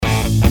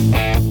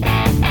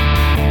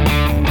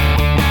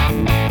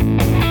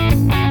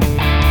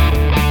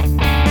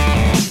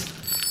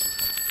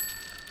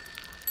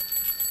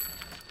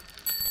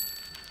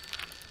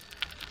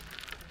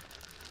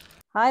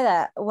Hi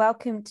there,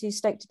 welcome to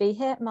Stoked to be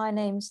here. My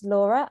name's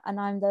Laura and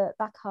I'm the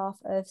back half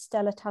of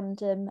Stella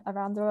Tandem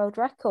Around the World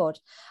Record.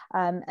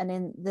 And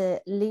in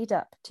the lead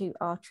up to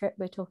our trip,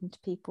 we're talking to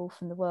people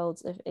from the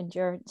worlds of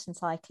endurance and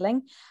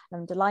cycling.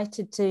 I'm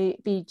delighted to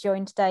be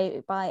joined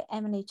today by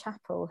Emily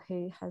Chappell,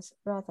 who has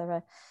rather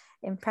a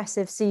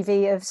impressive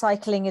CV of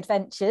cycling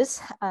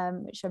adventures,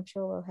 which I'm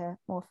sure we'll hear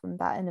more from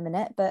that in a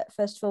minute. But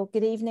first of all,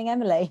 good evening,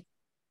 Emily.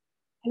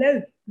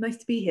 Hello, nice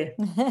to be here.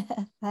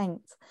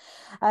 Thanks.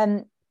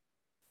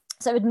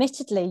 So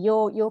admittedly,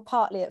 you're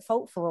partly at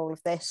fault for all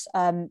of this,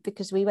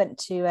 because we went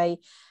to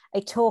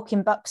a talk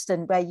in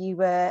Buxton where you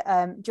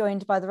were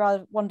joined by the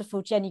rather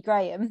wonderful Jenny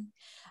Graham,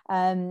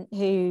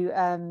 who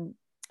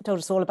told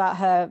us all about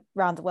her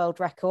round the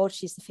world record.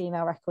 She's the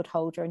female record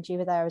holder, and you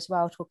were there as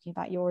well talking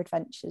about your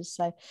adventures.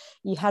 So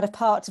you had a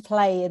part to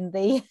play in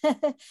the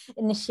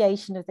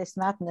initiation of this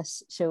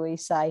madness, shall we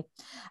say.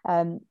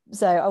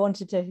 So I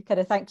wanted to kind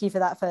of thank you for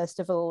that first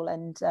of all,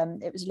 and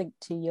it was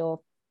linked to your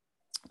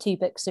two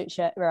books which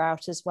are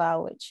out as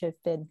well, which have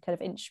been kind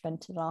of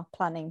instrumental in our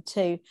planning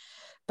too.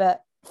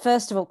 But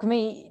first of all, can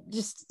we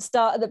just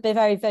start at the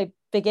very, very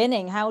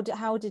beginning? How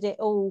did it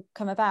all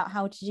come about?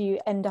 How did you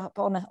end up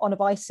on a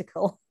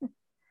bicycle?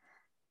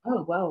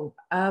 Oh, well,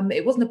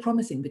 it wasn't a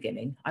promising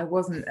beginning. I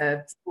wasn't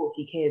a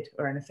sporty kid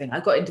or anything. I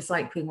got into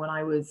cycling when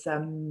I was,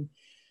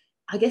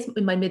 I guess,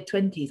 in my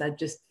mid-20s. I'd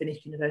just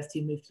finished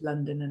university, moved to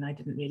London, and I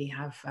didn't really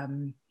have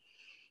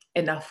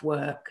enough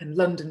work, and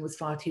London was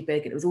far too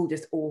big. It was all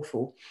just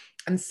awful.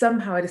 And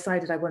somehow I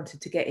decided I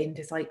wanted to get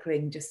into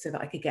cycling just so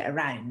that I could get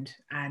around.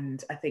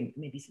 And I think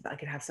maybe so that I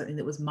could have something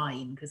that was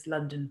mine, because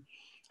London,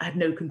 I had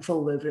no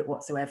control over it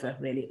whatsoever,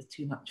 really. It was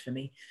too much for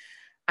me.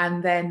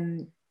 And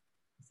then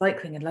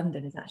cycling in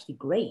London is actually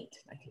great.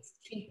 Like, it's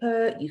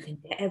cheaper, you can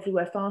get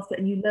everywhere faster,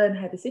 and you learn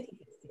how the city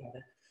fits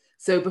together.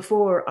 So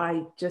before,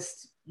 I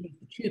just used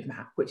the tube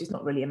map, which is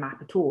not really a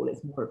map at all.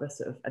 It's more of a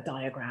sort of a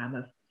diagram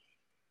of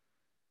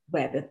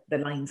where the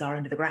lines are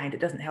under the ground. It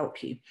doesn't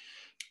help you.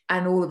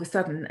 And all of a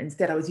sudden,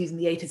 instead, I was using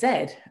the A to Z.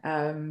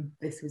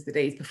 This was the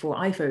days before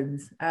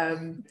iPhones.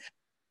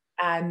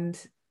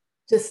 And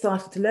just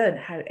started to learn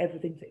how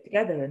everything fit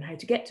together and how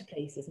to get to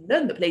places, and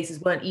learn that places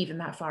weren't even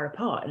that far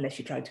apart unless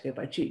you tried to go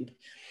by tube.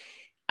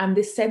 And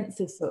this sense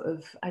of sort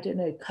of, I don't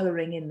know,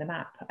 colouring in the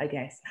map, I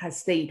guess, has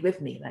stayed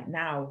with me. Like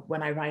now,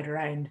 when I ride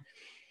around,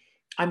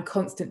 I'm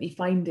constantly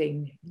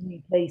finding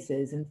new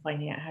places and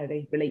finding out how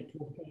they relate to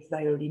the places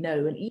I already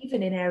know. And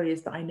even in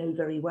areas that I know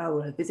very well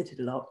or have visited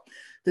a lot,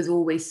 there's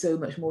always so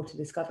much more to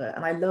discover.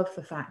 And I love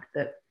the fact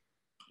that,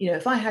 you know,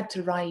 if I had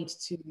to ride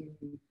to,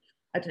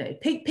 I don't know,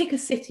 pick a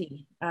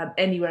city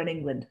anywhere in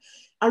England,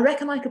 I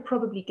reckon I could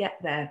probably get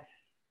there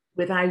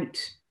without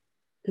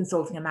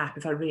consulting a map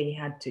if I really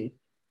had to.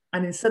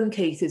 And in some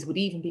cases would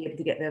even be able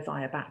to get there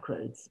via back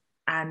roads.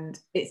 And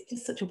it's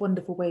just such a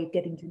wonderful way of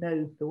getting to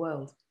know the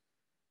world.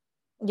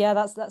 Yeah,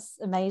 that's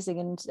amazing.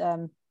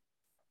 And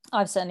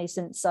I've certainly,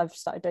 since I've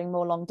started doing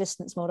more long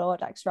distance, more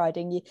Audax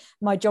riding,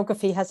 my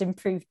geography has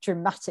improved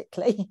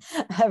dramatically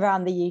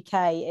around the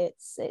UK.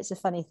 It's a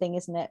funny thing,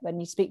 isn't it? When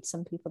you speak to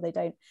some people, they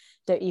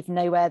don't even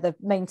know where the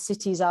main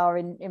cities are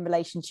in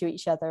relation to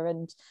each other,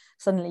 and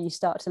suddenly you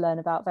start to learn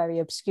about very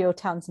obscure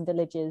towns and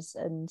villages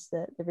and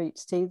the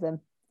routes to them.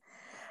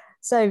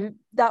 So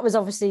that was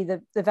obviously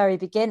the very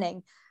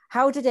beginning.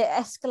 How did it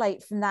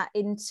escalate from that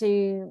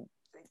into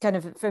kind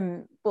of,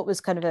 from what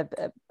was kind of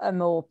a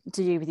more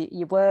to do with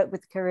your work,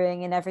 with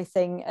careering and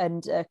everything,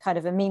 and kind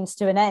of a means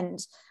to an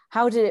end?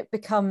 How did it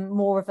become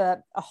more of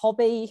a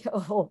hobby,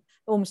 or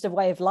almost a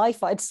way of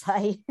life, I'd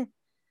say? Well,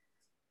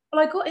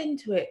 I got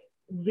into it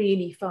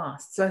really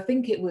fast. So I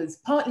think it was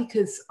partly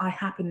because I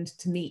happened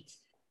to meet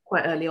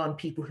quite early on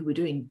people who were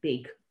doing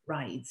big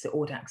rides at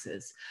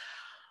Audaxes.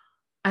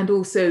 And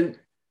also,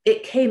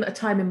 it came at a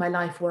time in my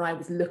life where I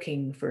was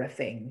looking for a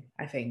thing.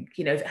 I think,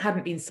 you know, if it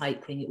hadn't been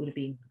cycling, it would have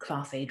been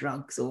Class A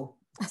drugs or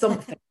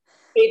something.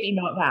 Maybe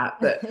not that,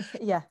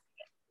 but Yeah.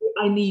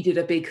 I needed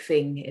a big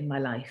thing in my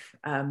life,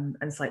 and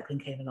cycling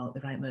came along at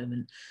the right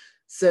moment.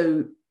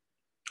 So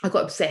I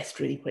got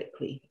obsessed really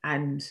quickly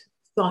and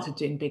started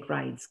doing big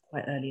rides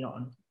quite early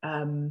on.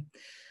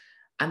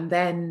 And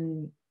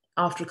then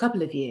after a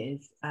couple of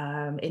years,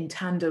 in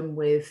tandem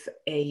with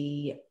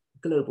a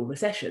global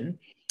recession,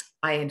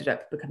 I ended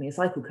up becoming a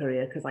cycle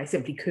courier because I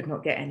simply could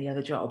not get any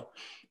other job.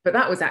 But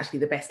that was actually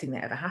the best thing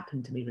that ever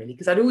happened to me, really,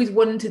 because I'd always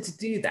wanted to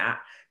do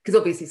that, because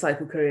obviously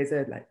cycle couriers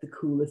are like the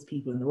coolest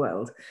people in the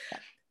world.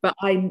 But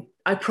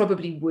I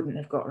probably wouldn't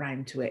have got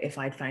around to it if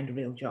I'd found a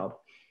real job.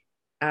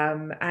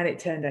 And it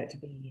turned out to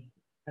be,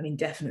 I mean,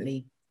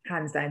 definitely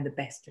hands down the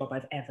best job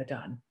I've ever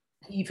done,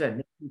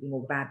 even including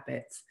all the bad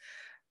bits.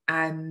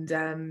 And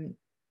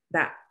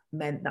that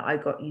meant that I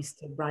got used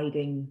to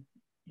riding,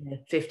 you know,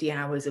 50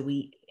 hours a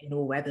week in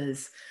all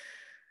weathers.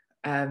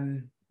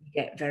 You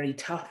get very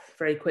tough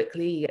very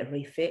quickly, you get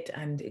very fit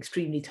and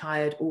extremely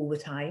tired all the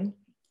time.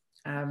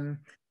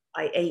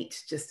 I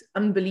ate just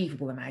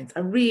unbelievable amounts.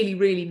 I really,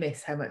 really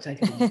miss how much I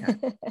could eat.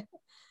 That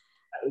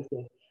was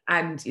good.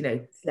 and, you know,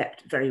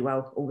 slept very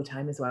well all the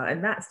time as well.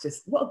 And that's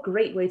just, what a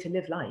great way to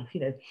live life.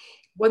 You know,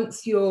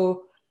 once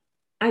you're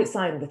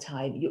outside of the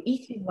time, you're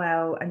eating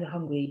well and you're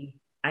hungry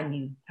and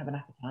you have an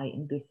appetite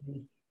and good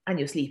food and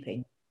you're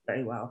sleeping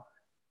very well.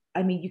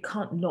 I mean, you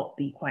can't not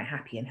be quite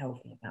happy and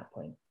healthy at that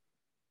point.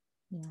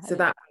 Yeah, so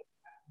that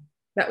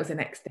was the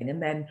next thing.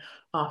 And then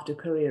after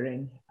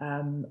careering,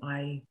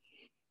 I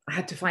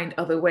had to find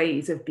other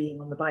ways of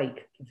being on the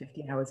bike for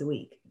 50 hours a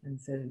week. And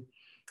so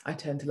I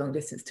turned to long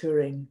distance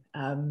touring.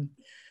 And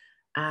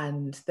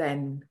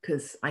then,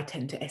 because I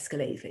tend to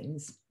escalate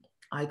things,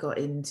 I got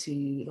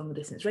into long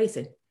distance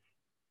racing.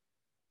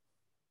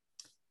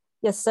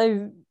 Yes,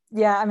 so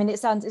yeah, I mean,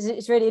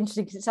 it's really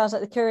interesting because it sounds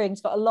like the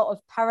couriering's got a lot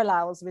of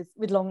parallels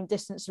with long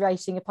distance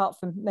racing, apart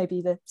from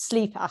maybe the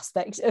sleep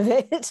aspect of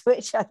it,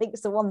 which I think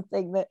is the one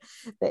thing that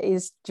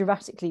is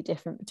dramatically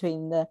different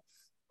between the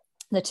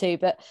two.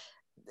 But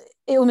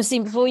it almost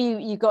seemed before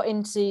you got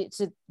into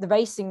the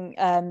racing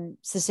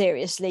so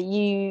seriously,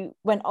 you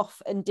went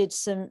off and did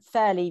some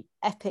fairly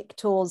epic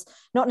tours,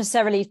 not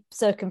necessarily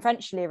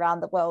circumferentially around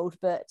the world,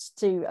 but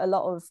to a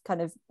lot of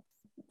kind of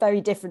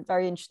very different,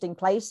 very interesting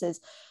places.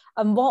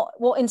 And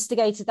what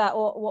instigated that,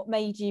 or what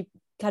made you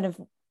kind of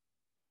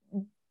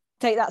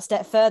take that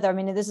step further? I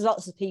mean, there's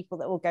lots of people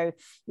that will go,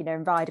 you know,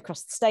 and ride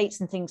across the States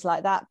and things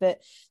like that, but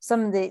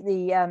some of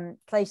the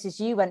places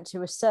you went to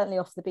were certainly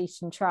off the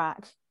beaten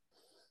track.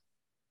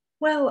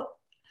 Well,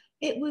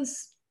 it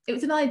was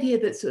an idea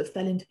that sort of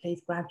fell into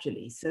place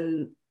gradually.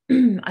 So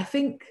I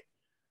think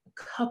a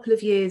couple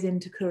of years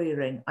into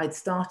careering,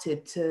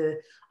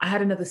 I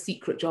had another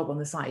secret job on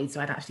the side.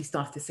 So I'd actually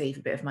started to save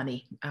a bit of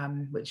money,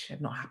 which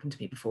had not happened to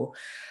me before.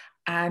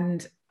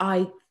 And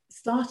I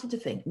started to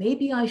think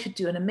maybe I should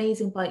do an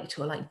amazing bike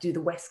tour, like do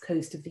the west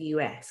coast of the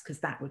US,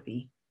 because that would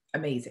be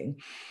amazing.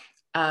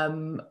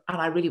 And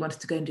I really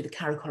wanted to go and do the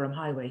Karakoram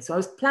Highway. So I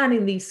was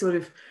planning these sort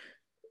of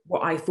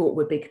what I thought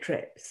were big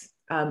trips.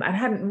 And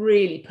hadn't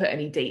really put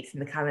any dates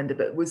in the calendar,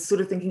 but was sort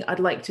of thinking, I'd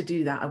like to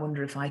do that. I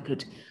wonder if I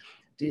could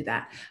do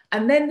that.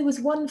 And then there was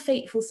one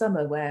fateful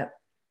summer where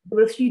there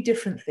were a few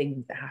different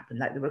things that happened.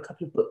 Like there were a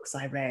couple of books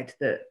I read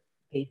that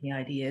gave me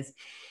ideas.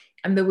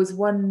 And there was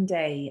one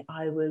day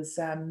I went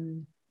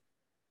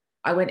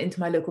into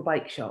my local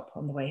bike shop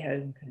on the way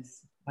home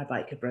because my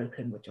bike had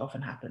broken, which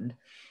often happened.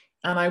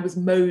 And I was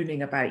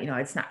moaning about, you know,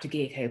 I'd snapped a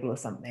gear cable or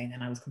something,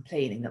 and I was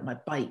complaining that my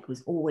bike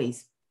was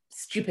always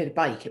stupid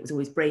bike, it was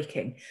always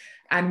breaking.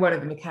 And one of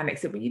the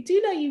mechanics said, well, you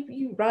do know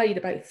you ride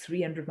about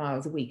 300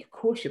 miles a week, of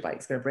course your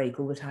bike's going to break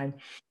all the time.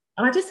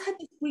 And I just had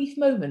this brief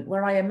moment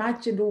where I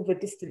imagined all the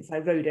distance I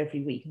rode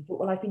every week and thought,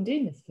 well, I've been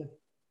doing this for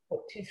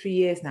 2-3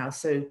 years now,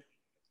 so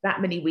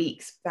that many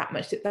weeks,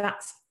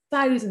 that's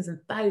thousands and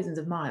thousands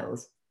of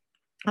miles.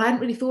 I hadn't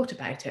really thought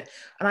about it,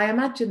 and I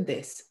imagined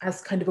this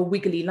as kind of a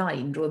wiggly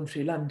line drawn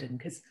through London,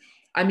 because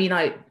I mean,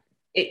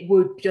 it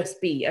would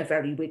just be a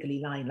very wiggly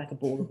line, like a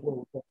ball of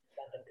wool.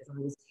 I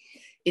was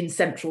in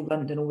central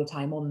London all the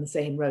time on the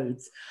same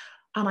roads.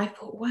 And I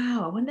thought,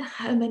 wow, I wonder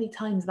how many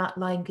times that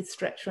line could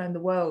stretch around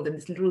the world, and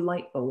this little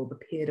light bulb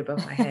appeared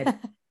above my head. That,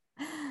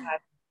 I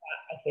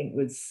think,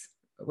 was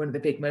one of the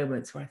big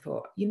moments where I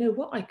thought, you know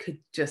what, I could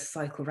just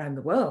cycle around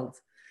the world.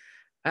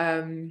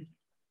 And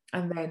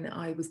then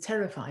I was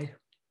terrified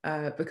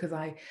because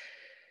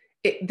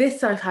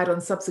this I've had on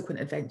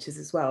subsequent adventures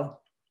as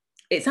well.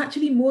 It's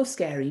actually more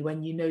scary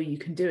when you know you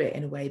can do it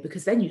in a way,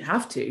 because then you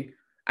have to.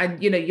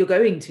 And, you know, you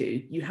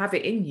have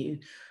it in you,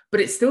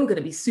 but it's still going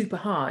to be super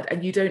hard.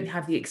 And you don't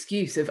have the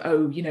excuse of,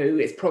 oh, you know,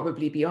 it's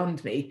probably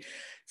beyond me.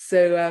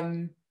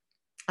 So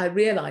I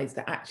realized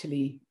that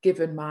actually,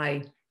 given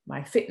my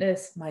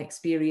fitness, my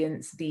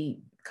experience, the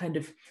kind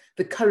of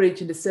the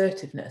courage and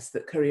assertiveness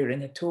that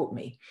careering had taught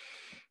me,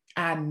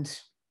 and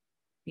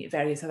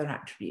various other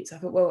attributes, I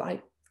thought, well, I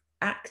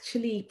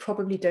actually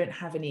probably don't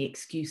have any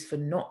excuse for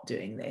not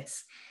doing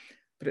this.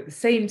 But at the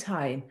same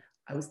time,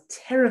 I was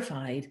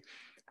terrified.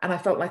 And I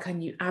felt like I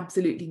knew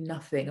absolutely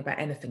nothing about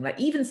anything, like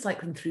even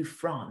cycling through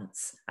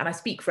France, and I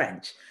speak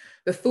French.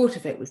 The thought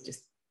of it was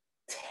just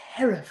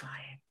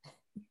terrifying.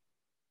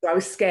 So I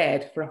was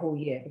scared for a whole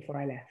year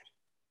before I left.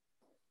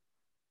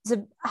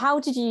 So how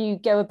did you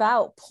go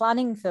about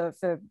planning for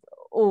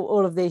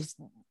all of these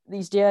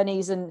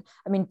journeys? And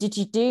I mean, did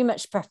you do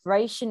much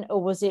preparation,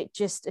 or was it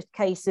just a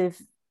case of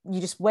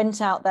you just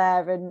went out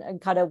there and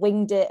kind of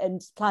winged it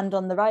and planned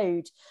on the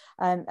road?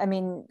 I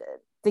mean,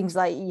 things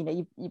like, you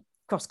know, you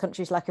cross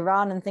countries like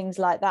Iran and things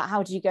like that.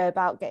 How do you go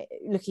about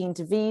looking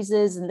into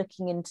visas and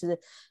looking into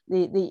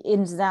the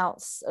ins and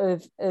outs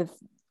of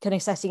kind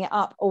of setting it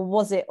up? Or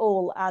was it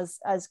all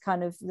as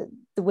kind of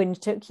the wind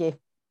took you?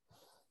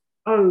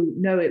 Oh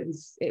no, it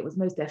was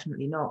most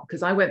definitely not,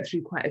 because I went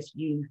through quite a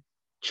few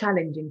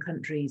challenging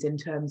countries in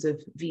terms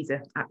of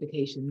visa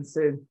applications.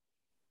 So,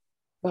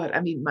 but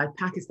I mean, my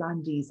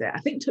Pakistan visa, I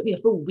think, took me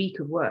a full week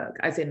of work,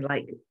 as in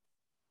like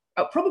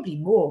probably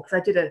more, because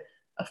I did a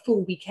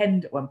full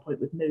weekend at one point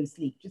with no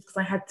sleep, just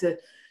because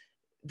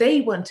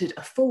they wanted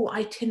a full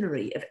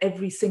itinerary of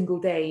every single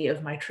day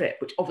of my trip,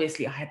 which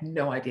obviously I had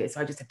no idea.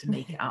 So I just had to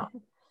make it up.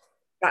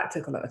 That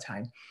took a lot of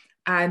time.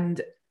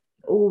 And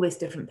all this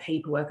different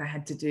paperwork I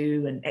had to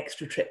do and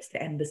extra trips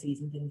to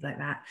embassies and things like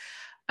that.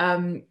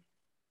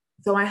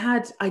 So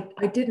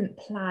I didn't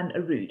plan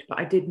a route, but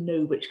I did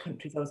know which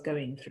countries I was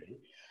going through.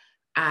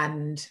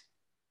 And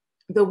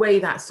the way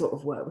that sort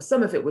of worked was,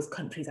 some of it was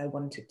countries I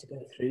wanted to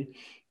go through.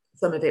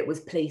 Some of it was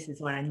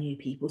places where I knew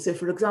people. So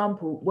for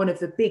example, one of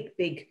the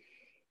big,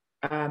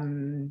 I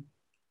don't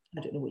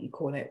know what you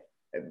call it,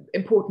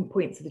 important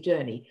points of the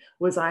journey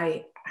was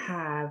I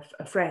have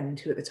a friend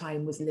who at the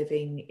time was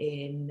living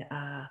in,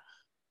 I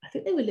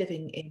think they were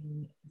living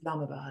in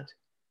Islamabad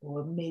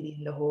or maybe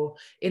in Lahore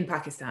in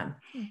Pakistan.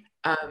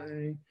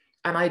 And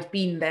I'd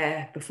been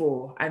there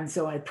before. And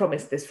so I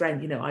promised this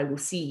friend, you know, I will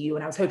see you.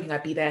 And I was hoping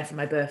I'd be there for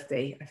my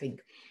birthday, I think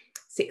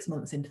 6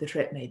 months into the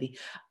trip, maybe.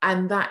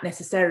 And that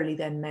necessarily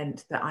then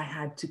meant that I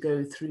had to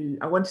go through,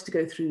 I wanted to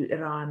go through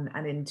Iran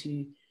and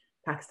into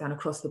Pakistan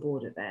across the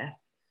border there.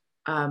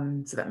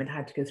 So that meant I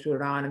had to go through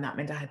Iran, and that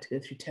meant I had to go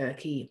through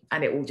Turkey,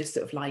 and it all just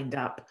sort of lined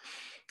up.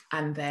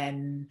 And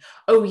then,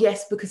 oh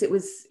yes, because it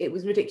was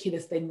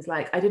ridiculous things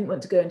like I didn't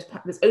want to go into,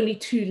 there's only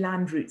 2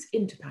 land routes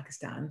into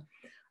Pakistan.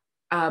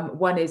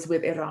 One is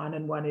with Iran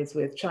and one is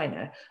with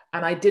China.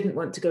 And I didn't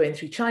want to go in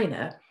through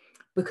China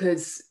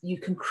because you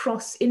can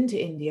cross into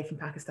India from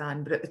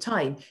Pakistan, but at the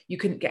time you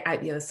couldn't get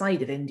out the other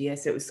side of India.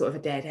 So it was sort of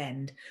a dead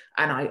end.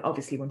 And I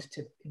obviously wanted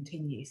to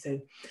continue. So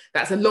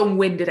that's a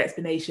long-winded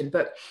explanation,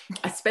 but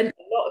I spent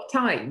a lot of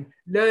time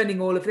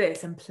learning all of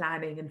this and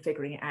planning and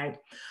figuring it out.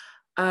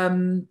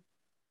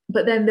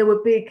 But then there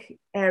were big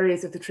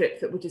areas of the trip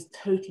that were just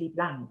totally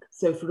blank.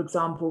 So for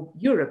example,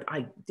 Europe,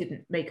 I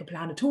didn't make a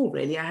plan at all,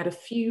 really. I had a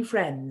few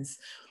friends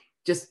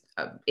just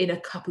in a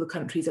couple of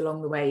countries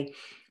along the way,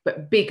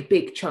 but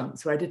big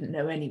chunks where I didn't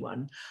know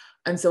anyone.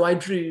 And so I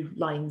drew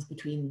lines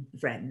between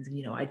friends, and,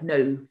 you know, I'd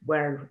know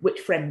which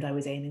friend I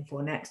was aiming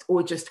for next,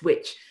 or just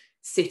which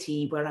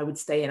city where I would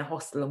stay in a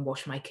hostel and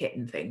wash my kit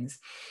and things.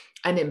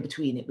 And in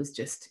between, it was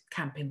just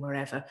camping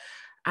wherever.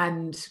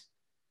 And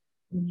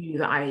knew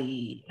that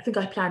I think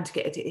I planned to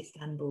get to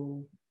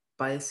Istanbul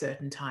by a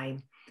certain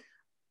time.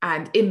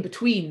 And in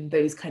between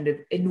those kind of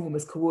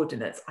enormous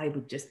coordinates, I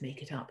would just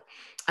make it up.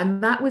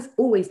 And that was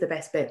always the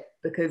best bit,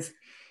 because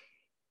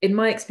in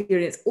my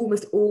experience,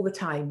 almost all the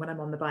time when I'm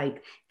on the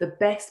bike, the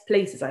best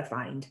places I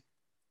find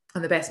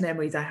and the best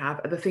memories I have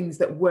are the things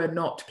that were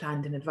not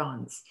planned in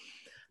advance.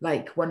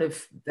 Like, one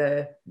of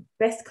the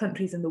best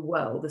countries in the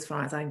world, as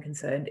far as I'm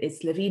concerned,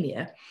 is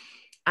Slovenia.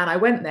 And I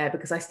went there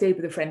because I stayed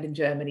with a friend in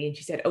Germany, and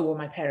she said, oh, well,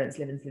 my parents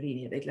live in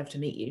Slovenia, they'd love to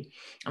meet you.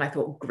 And I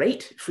thought,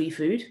 great, free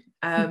food.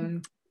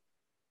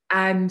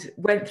 And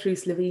went through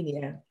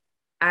Slovenia.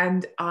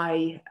 And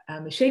I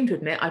am ashamed to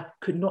admit, I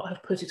could not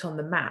have put it on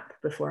the map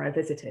before I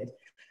visited.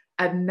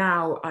 And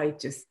now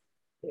it's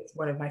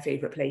one of my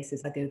favorite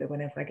places. I go there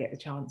whenever I get the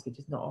chance, which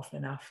is not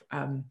often enough.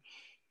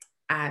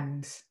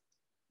 And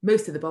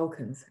most of the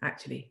Balkans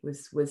actually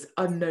was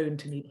unknown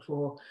to me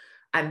before,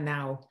 and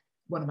now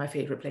one of my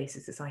favorite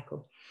places to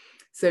cycle.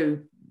 So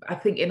I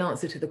think, in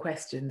answer to the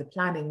question, the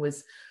planning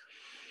was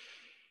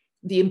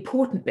the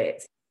important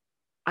bit.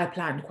 I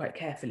planned quite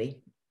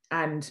carefully,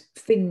 and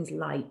things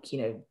like,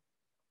 you know,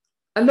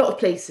 a lot of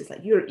places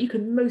like Europe,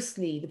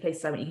 the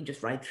places I went, you can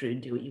just ride through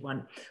and do what you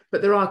want.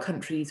 But there are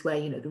countries where,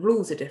 you know, the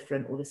rules are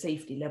different, or the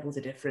safety levels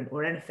are different,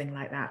 or anything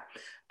like that.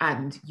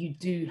 And you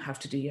do have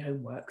to do your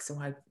homework. So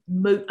I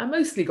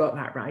mostly got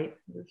that right.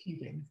 There were a few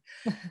things.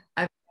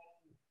 And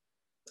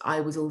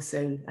I was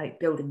also, like,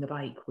 building the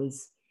bike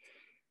was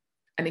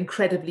an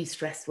incredibly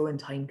stressful and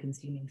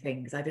time-consuming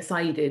thing, because I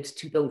decided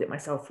to build it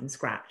myself from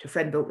scratch. A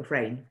friend built the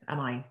frame and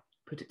I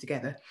put it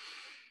together.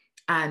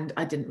 And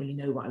I didn't really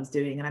know what I was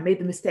doing. And I made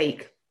the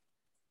mistake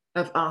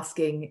of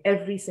asking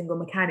every single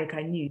mechanic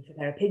I knew for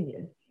their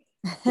opinion,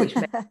 which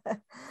meant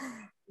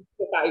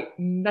about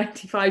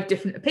 95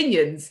 different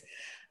opinions,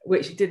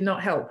 which did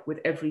not help with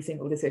every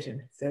single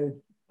decision. So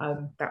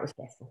that was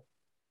stressful.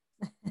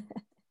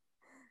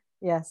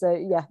 Yeah, so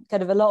yeah,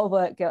 kind of a lot of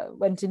work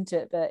went into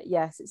it, but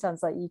yes, it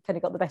sounds like you kind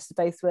of got the best of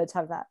both worlds,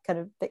 having that kind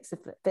of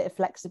bit of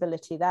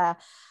flexibility there.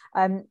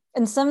 And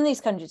some of these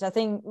countries, I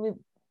think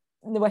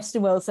in the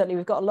Western world, certainly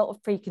we've got a lot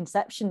of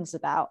preconceptions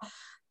about,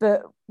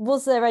 but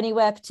was there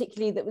anywhere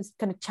particularly that was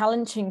kind of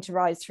challenging to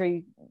ride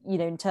through, you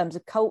know, in terms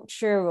of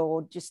culture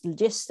or just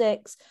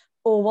logistics,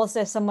 or was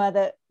there somewhere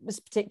that was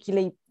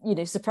particularly, you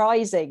know,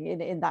 surprising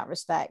in that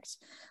respect?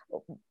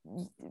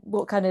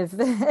 What kind of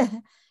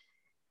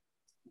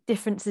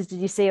differences did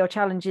you see, or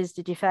challenges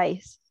did you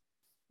face?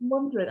 I'm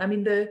wondering, I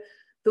mean, the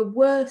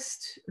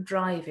worst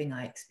driving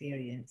I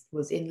experienced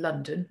was in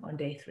London on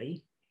day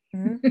 3.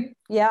 Mm-hmm.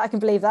 Yeah, I can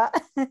believe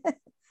that.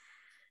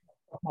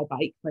 Off my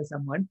bike by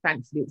someone.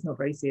 Thankfully, it's not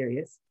very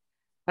serious.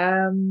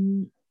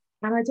 And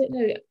I don't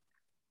know,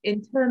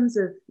 in terms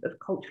of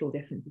cultural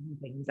differences and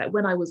things, like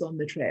when I was on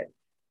the trip,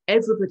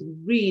 everybody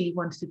really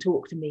wanted to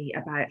talk to me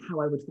about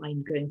how I would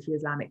find going through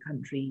Islamic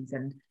countries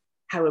and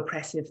how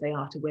oppressive they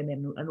are to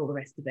women and all the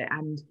rest of it.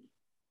 And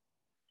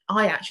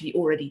I actually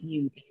already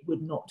knew it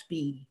would not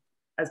be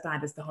as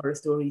bad as the horror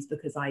stories,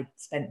 because I'd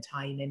spent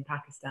time in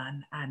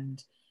Pakistan,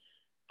 and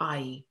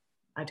I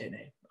don't know,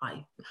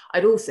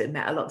 I'd also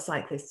met a lot of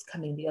cyclists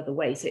coming the other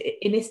way. So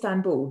in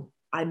Istanbul,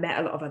 I met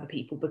a lot of other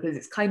people, because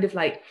it's kind of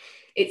like,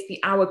 it's the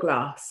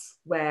hourglass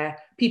where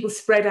people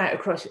spread out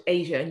across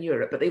Asia and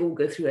Europe, but they all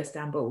go through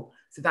Istanbul.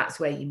 So that's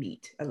where you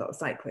meet a lot of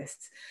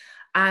cyclists.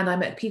 And I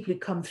met people who'd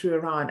come through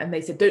Iran, and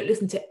they said, don't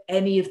listen to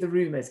any of the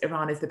rumors.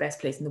 Iran is the best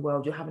place in the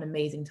world. You'll have an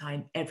amazing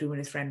time. Everyone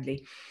is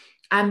friendly.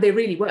 And they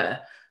really were.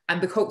 And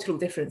the cultural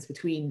difference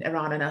between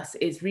Iran and us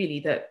is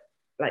really that,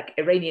 like,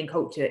 Iranian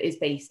culture is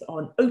based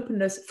on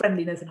openness,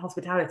 friendliness, and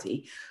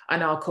hospitality.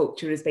 And our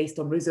culture is based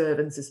on reserve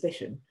and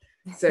suspicion.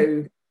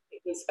 So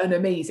it was an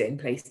amazing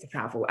place to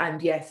travel.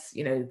 And yes,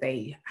 you know,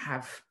 they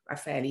have a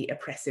fairly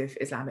oppressive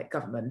Islamic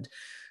government,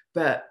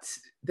 but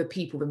the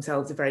people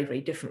themselves are very,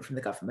 very different from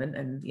the government.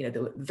 And, you know,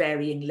 there were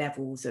varying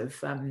levels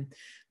of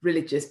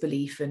religious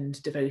belief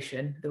and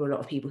devotion. There were a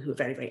lot of people who were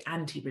very, very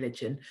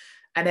anti-religion,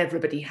 and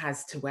everybody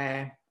has to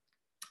wear,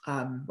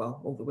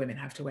 well, all the women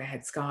have to wear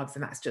headscarves,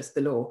 and that's just the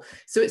law.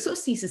 So it sort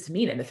of ceases to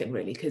mean anything,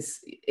 really, because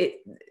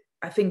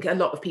I think a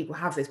lot of people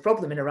have this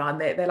problem in Iran.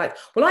 They're like,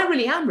 well, I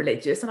really am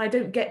religious and I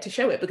don't get to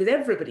show it because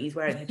everybody's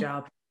wearing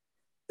hijab.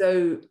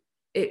 So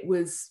it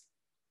was,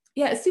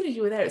 yeah, as soon as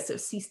you were there, it sort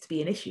of ceased to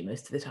be an issue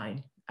most of the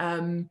time.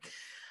 And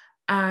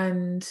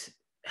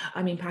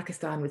I mean,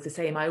 Pakistan was the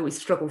same. I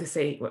always struggle to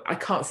say, well, I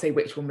can't say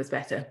which one was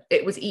better.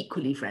 It was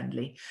equally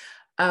friendly.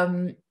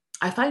 I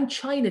found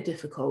China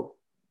difficult,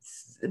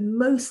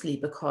 mostly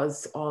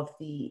because of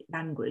the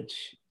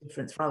language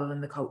difference rather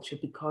than the culture,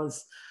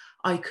 because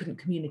I couldn't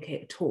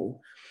communicate at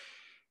all,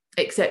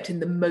 except in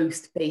the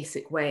most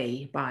basic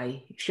way,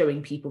 by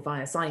showing people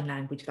via sign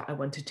language that I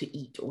wanted to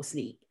eat or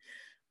sleep.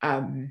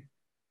 And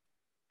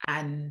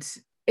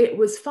it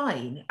was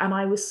fine. And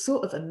I was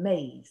sort of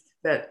amazed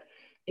that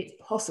it's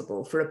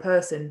possible for a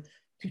person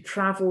to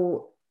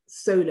travel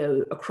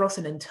solo across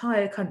an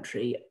entire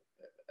country.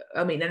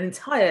 I mean, an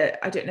entire,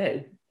 I don't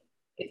know,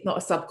 it's not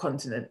a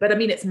subcontinent, but I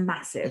mean, it's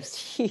massive.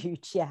 It's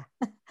huge, yeah.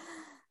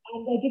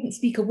 And I didn't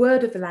speak a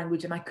word of the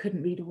language, and I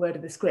couldn't read a word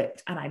of the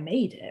script, and I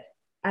made it.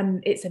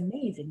 And it's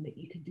amazing that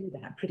you can do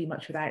that pretty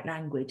much without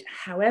language.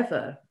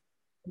 However,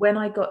 when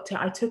I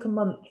took a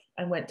month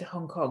and went to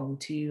Hong Kong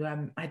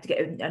to, I had to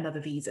get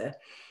another visa,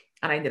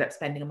 and I ended up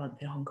spending a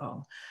month in Hong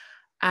Kong.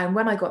 And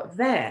when I got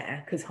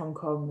there, because Hong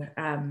Kong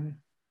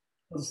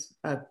was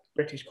a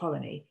British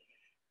colony,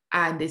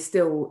 and is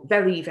still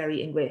very,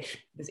 very English.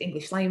 There's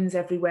English signs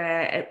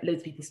everywhere. Loads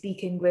of people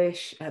speak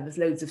English. There's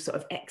loads of sort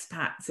of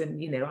expats.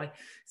 And, you know,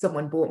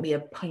 someone bought me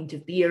a pint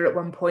of beer at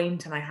one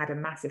point, and I had a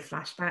massive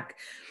flashback.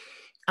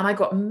 And I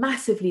got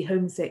massively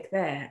homesick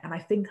there. And I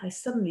think I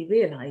suddenly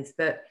realized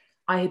that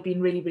I had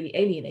been really, really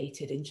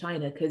alienated in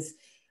China, because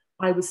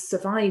I was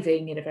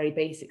surviving in a very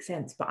basic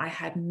sense, but I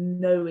had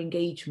no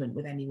engagement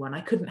with anyone. I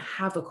couldn't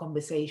have a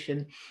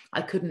conversation.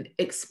 I couldn't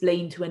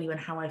explain to anyone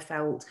how I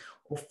felt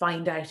or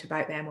find out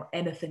about them or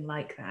anything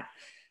like that.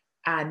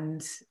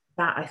 And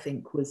that, I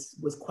think,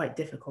 was quite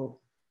difficult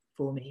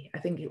for me. I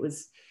think it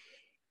was,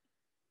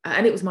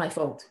 and it was my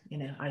fault. You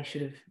know, I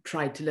should have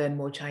tried to learn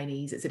more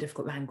Chinese. It's a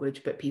difficult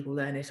language, but people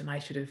learn it, and I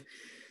should have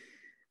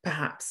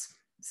perhaps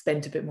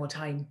spent a bit more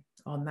time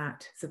on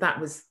that. So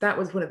that was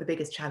one of the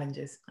biggest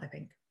challenges, I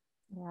think.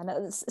 Yeah,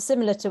 and it's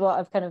similar to what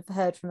I've kind of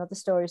heard from other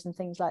stories and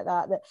things like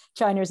that, that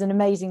China is an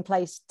amazing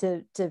place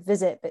to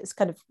visit, but it's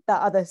kind of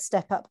that other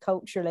step up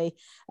culturally.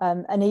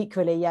 And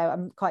equally, yeah,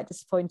 I'm quite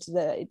disappointed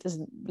that it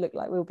doesn't look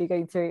like we'll be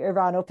going through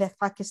Iran or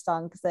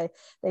Pakistan, because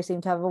they seem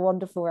to have a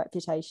wonderful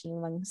reputation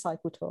among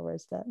cycle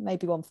tourists, but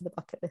maybe one for the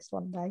bucket list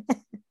one day.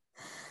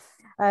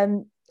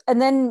 And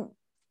then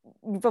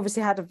you've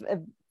obviously had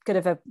a kind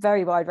of a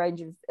very wide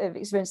range of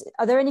experience.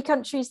 Are there any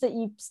countries that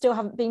you still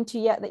haven't been to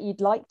yet that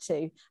you'd like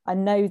to? I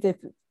know the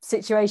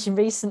situation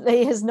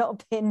recently has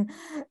not been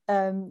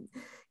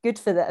good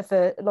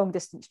for long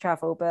distance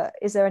travel, but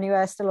is there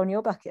anywhere still on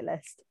your bucket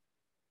list?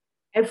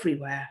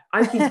 Everywhere.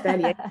 I've been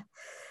barely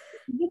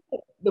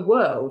the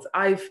world.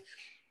 I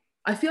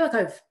feel like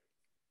I've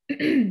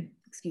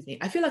excuse me,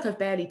 I feel like I've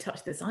barely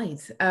touched the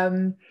sides.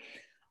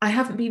 I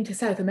haven't been to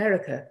South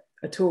America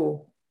at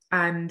all,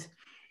 and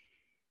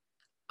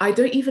I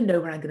don't even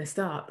know where I'm going to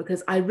start,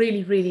 because I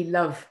really, really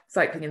love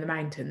cycling in the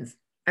mountains,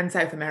 and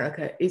South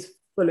America is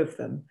full of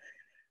them.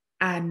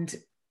 And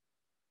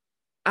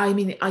I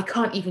mean, I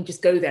can't even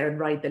just go there and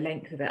ride the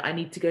length of it. I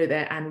need to go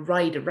there and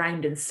ride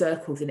around in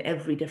circles in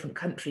every different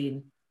country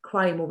and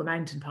climb all the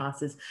mountain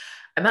passes.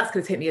 And that's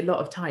going to take me a lot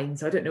of time.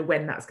 So I don't know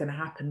when that's going to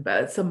happen,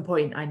 but at some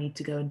point I need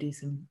to go and do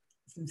some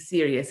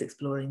serious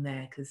exploring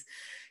there, because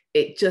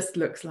it just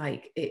looks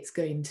like it's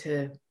going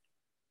to,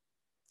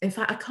 in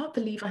fact, I can't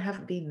believe I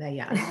haven't been there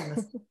yet.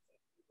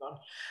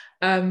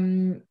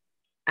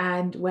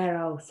 And where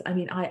else? I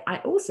mean,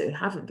 I also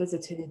haven't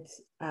visited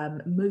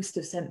most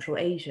of Central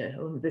Asia,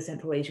 or the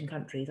Central Asian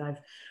countries.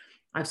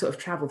 I've sort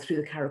of traveled through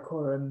the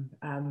Karakoram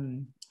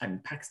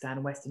and Pakistan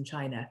and Western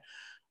China,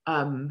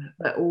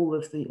 but all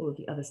of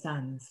the other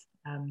stands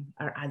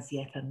are as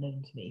yet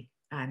unknown to me.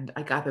 And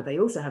I gather they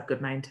also have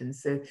good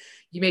mountains. So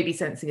you may be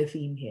sensing a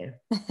theme here.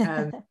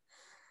 I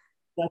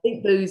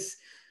think those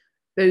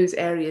those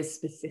areas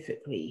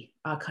specifically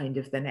are kind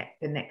of the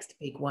next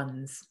big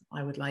ones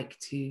I would like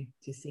to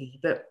see.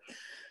 But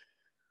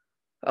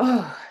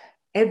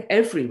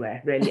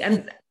everywhere really. And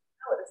now at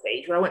the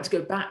stage where I want to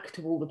go back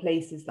to all the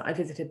places that I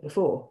visited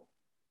before.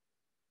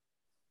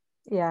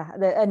 Yeah,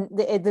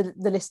 the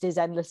list is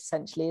endless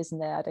essentially,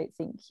 isn't it? I don't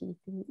think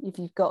if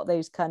you've got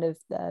those kind of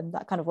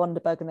that kind of wonder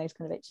bug and those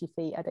kind of itchy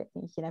feet, I don't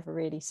think you can ever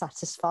really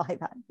satisfy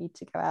that need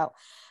to go out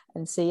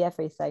and see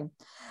everything.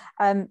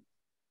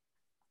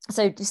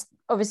 So just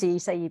obviously you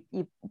say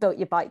you built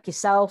your bike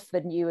yourself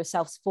and you were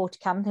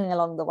self-supported camping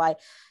along the way.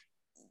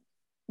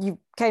 You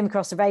came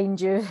across a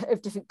range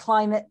of different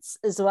climates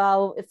as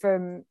well,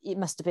 from it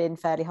must have been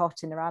fairly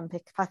hot in around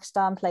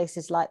Pakistan,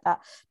 places like that,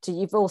 to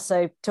you've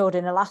also toured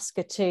in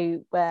Alaska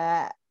too,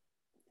 where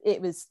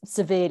it was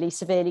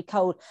severely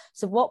cold.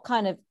 So what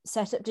kind of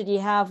setup did you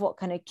have? What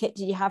kind of kit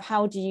did you have?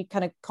 How do you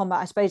kind of combat,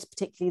 I suppose,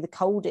 particularly the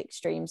cold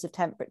extremes of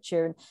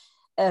temperature?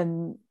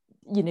 And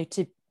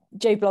to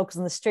Joe Bloggs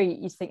on the street,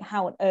 you think,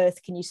 how on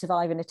earth can you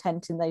survive in a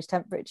tent in those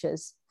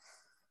temperatures?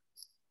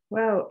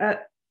 Well,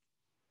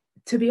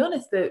 to be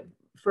honest,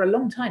 for a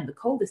long time, the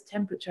coldest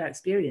temperature I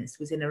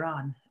experienced was in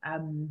Iran.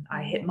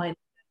 I hit mine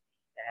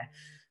there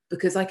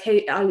because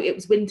it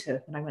was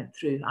winter when I went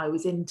through. I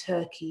was in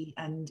Turkey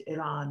and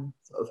Iran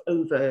sort of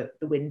over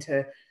the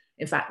winter.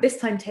 In fact, this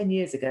time 10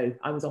 years ago,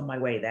 I was on my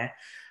way there.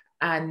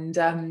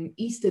 And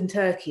Eastern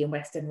Turkey and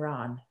Western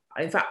Iran,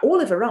 in fact,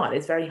 all of Iran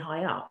is very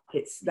high up.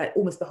 It's like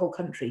almost the whole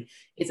country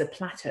is a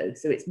plateau.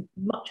 So it's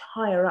much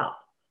higher up.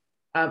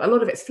 A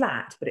lot of it's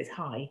flat, but it's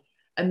high.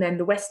 And then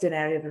the western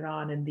area of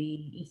Iran and the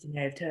eastern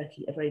area of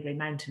Turkey are very, very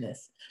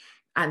mountainous.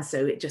 And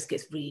so it just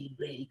gets really,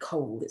 really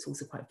cold. It's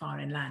also quite far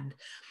inland.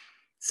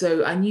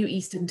 So I knew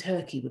eastern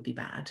Turkey would be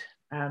bad.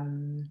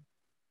 And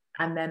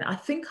then I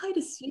think I'd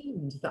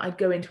assumed that I'd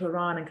go into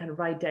Iran and kind of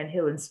ride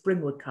downhill and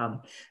spring would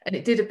come. And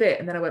it did a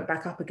bit. And then I went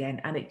back up again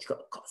and it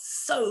got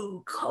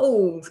so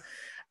cold.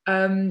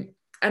 And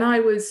I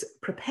was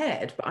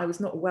prepared, but I was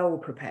not well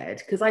prepared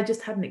because I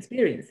just hadn't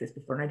experienced this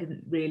before and I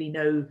didn't really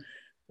know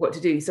what to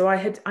do. So I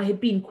had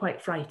been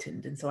quite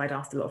frightened, and so I'd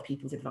asked a lot of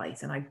people's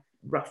advice, and I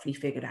roughly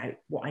figured out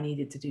what I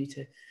needed to do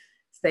to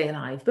stay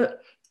alive. But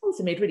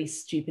also made really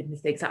stupid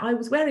mistakes. I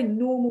was wearing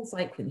normal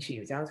cycling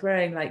shoes. I was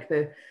wearing like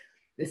the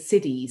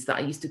Siddies that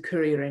I used to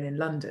courier in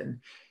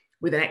London,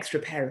 with an extra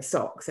pair of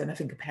socks and I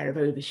think a pair of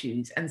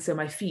overshoes. And so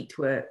my feet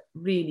were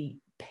really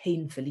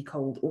painfully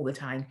cold all the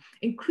time,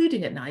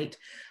 including at night.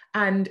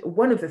 And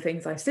one of the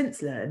things I've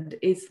since learned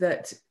is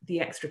that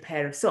the extra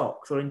pair of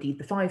socks, or indeed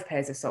the 5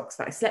 pairs of socks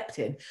that I slept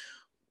in,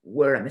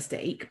 were a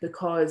mistake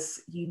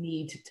because you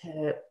need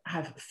to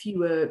have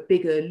fewer,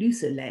 bigger,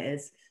 looser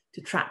layers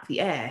to trap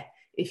the air.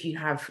 If you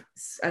have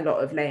a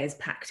lot of layers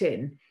packed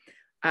in,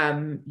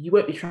 you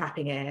won't be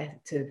trapping air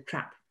to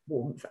trap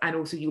warmth, and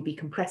also you'll be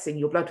compressing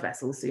your blood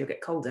vessels, so you'll get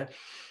colder.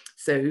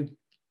 So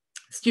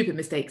stupid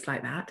mistakes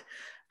like that.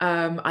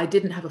 I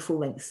didn't have a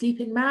full-length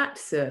sleeping mat,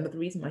 so another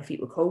reason my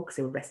feet were cold because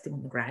they were resting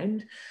on the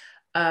ground.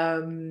 I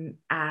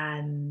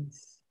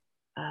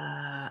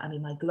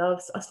mean, my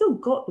gloves, I still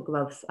got the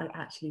gloves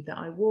that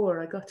I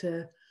wore. I got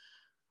a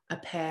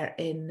pair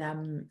in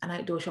an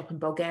outdoor shop in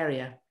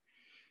Bulgaria,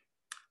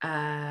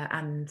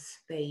 and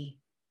they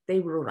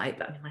were all right,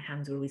 but I mean, my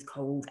hands were always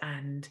cold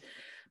and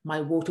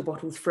my water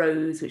bottles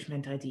froze, which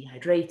meant I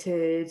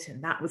dehydrated,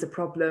 and that was a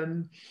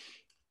problem.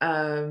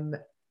 And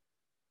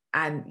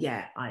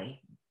yeah,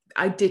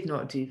 I did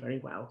not do very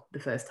well the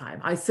first time.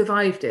 I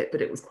survived it,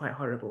 but it was quite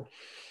horrible.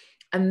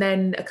 And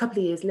then a couple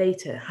of years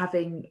later,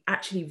 having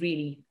actually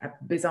really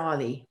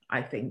bizarrely,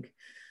 I think,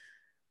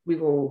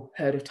 we've all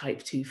heard of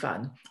Type 2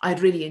 fun.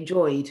 I'd really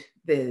enjoyed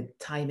the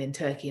time in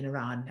Turkey and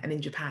Iran, and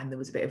in Japan there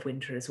was a bit of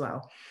winter as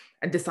well,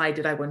 and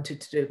decided I wanted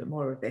to do a bit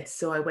more of this.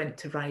 So I went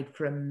to ride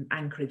from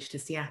Anchorage to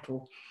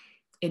Seattle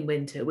in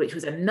winter, which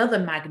was another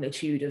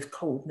magnitude of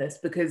coldness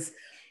because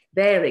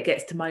there it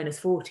gets to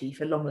 -40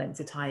 for long lengths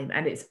of time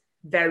and it's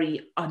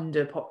very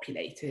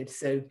underpopulated.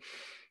 So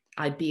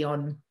I'd be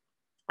on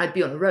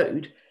a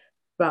road,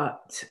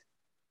 but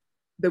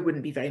there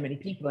wouldn't be very many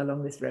people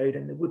along this road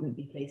and there wouldn't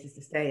be places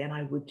to stay, and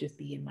I would just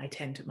be in my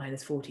tent at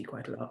 -40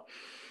 quite a lot.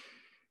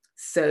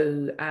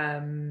 So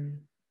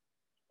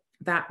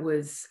that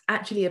was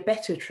actually a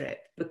better trip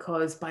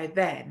because by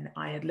then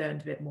I had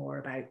learned a bit more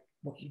about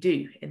what you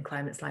do in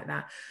climates like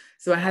that.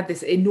 So I had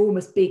this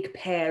enormous big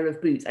pair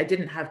of boots. I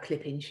didn't have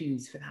clip-in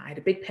shoes for that. I had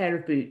a big pair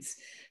of boots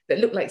that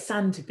looked like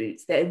Santa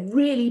boots. They're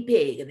really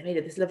big and they're made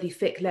of this lovely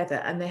thick leather,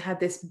 and they had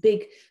this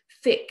big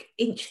thick,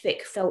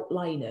 inch-thick felt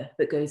liner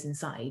that goes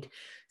inside.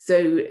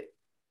 So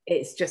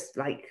it's just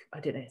like, I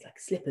don't know, it's like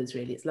slippers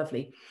really, it's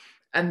lovely.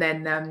 And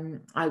then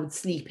I would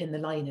sleep in the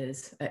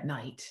liners at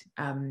night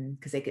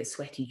because they get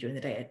sweaty during the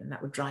day and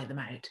that would dry them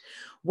out.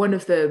 One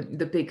of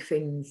the big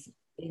things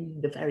in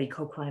the very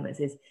cold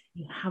climates is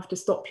you have to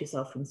stop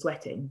yourself from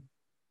sweating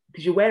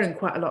because you're wearing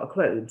quite a lot of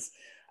clothes.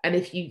 And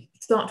if you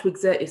start to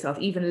exert yourself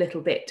even a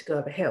little bit to go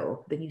up a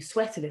hill, then you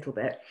sweat a little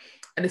bit.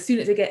 And as soon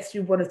as it gets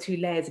through 1 or 2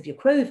 layers of your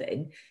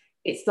clothing,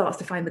 it starts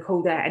to find the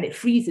cold air and it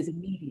freezes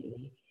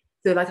immediately.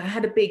 So like I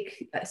had a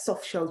big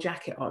soft shell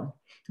jacket on.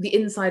 The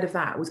inside of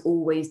that was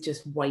always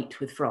just white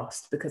with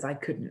frost because I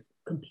couldn't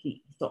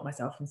completely stop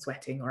myself from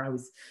sweating, or I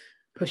was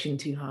pushing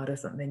too hard or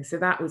something. So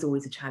that was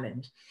always a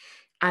challenge.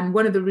 And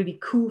one of the really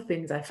cool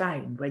things I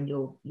found when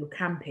you're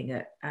camping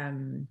at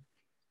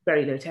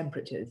very low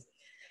temperatures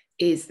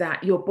is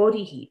that your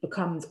body heat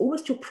becomes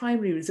almost your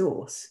primary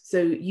resource.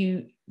 So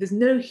there's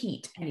no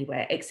heat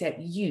anywhere except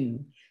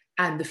you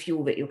and the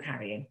fuel that you're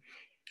carrying.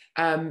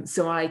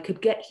 So I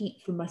could get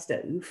heat from my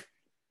stove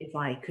if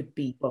I could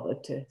be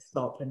bothered to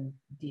stop and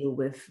deal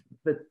with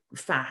the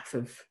faff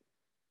of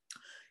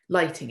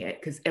lighting it,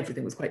 because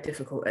everything was quite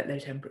difficult at low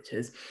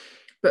temperatures.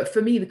 But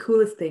for me, the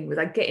coolest thing was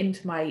I'd get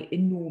into my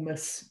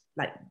enormous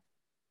like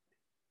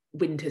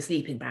winter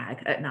sleeping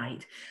bag at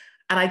night,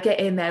 and I get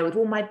in there with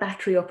all my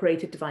battery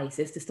operated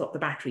devices to stop the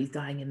batteries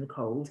dying in the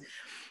cold.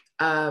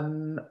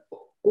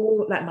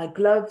 All like my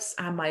gloves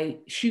and my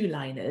shoe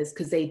liners,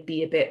 because they'd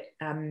be a bit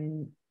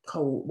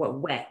cold, well,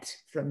 wet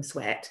from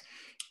sweat,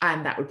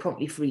 and that would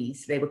promptly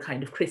freeze. They were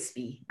kind of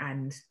crispy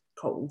and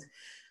cold.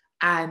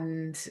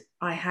 And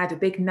I had a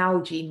big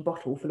Nalgene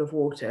bottle full of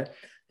water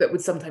that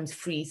would sometimes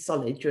freeze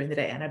solid during the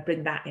day, and I'd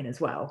bring that in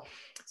as well.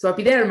 So I'd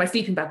be there in my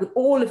sleeping bag with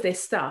all of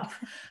this stuff.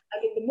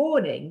 And in the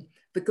morning,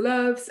 the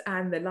gloves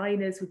and the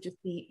liners would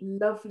just be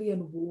lovely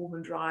and warm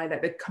and dry,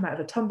 like they'd come out of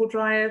a tumble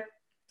dryer.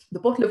 The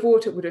bottle of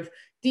water would have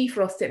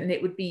defrosted, and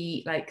it would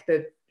be like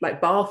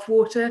bath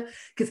water,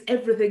 because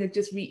everything had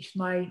just reached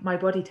my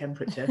body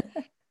temperature.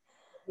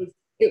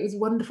 It was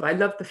wonderful. I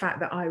loved the fact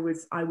that I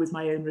was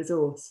my own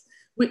resource,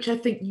 which I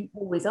think you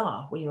always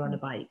are when you're on a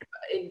bike.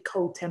 But in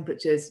cold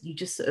temperatures, you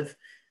just sort of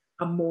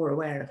are more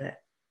aware of it.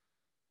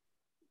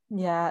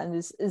 Yeah, and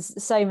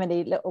there's so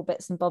many little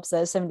bits and bobs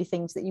there, so many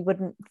things that you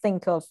wouldn't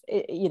think of,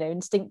 you know,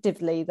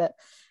 instinctively, that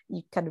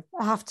you kind of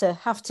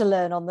have to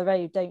learn on the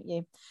road, don't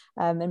you?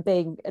 And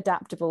being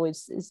adaptable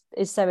is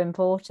so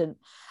important.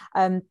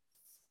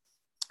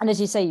 And as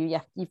you say,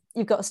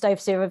 you've got a stove,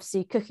 so you're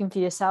obviously cooking for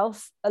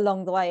yourself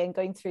along the way and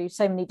going through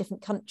so many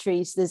different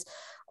countries. There's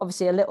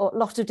obviously a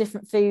lot of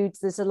different foods.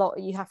 There's a lot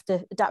you have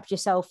to adapt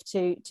yourself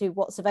to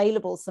what's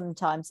available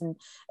sometimes, and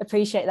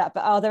appreciate that.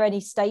 But are there any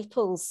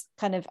staples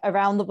kind of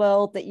around the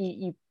world that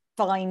you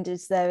find?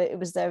 Was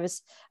there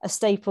a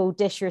staple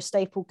dish or a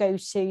staple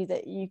go-to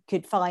that you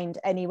could find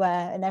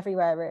anywhere and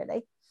everywhere,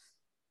 really?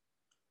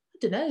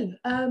 I don't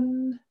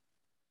know.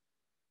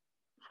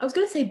 I was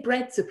going to say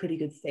bread's a pretty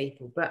good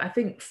staple, but I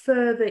think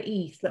further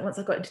east, like once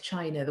I got into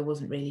China, there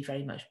wasn't really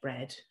very much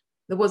bread.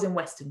 There was in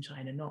Western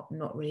China,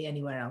 not really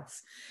anywhere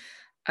else.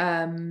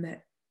 No,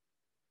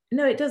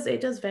 it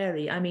does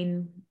vary. I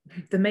mean,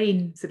 the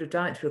main sort of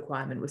dietary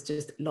requirement was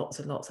just lots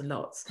and lots and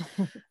lots.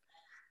 And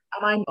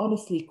I'm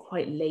honestly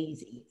quite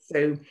lazy.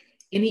 So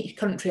in each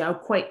country, I'll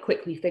quite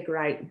quickly figure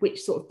out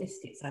which sort of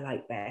biscuits I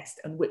like best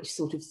and which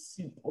sort of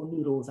soup or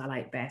noodles I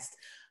like best,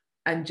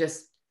 and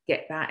just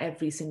get that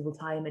every single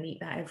time and eat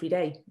that every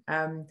day.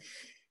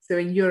 So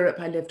in Europe,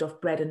 I lived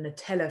off bread and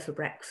Nutella for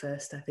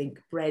breakfast. I think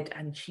bread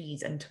and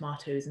cheese and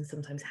tomatoes and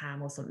sometimes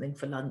ham or something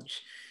for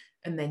lunch,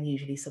 and then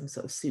usually some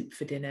sort of soup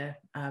for dinner.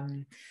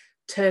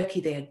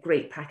 Turkey, they had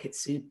great packet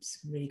soups,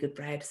 really good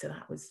bread. So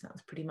that was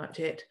pretty much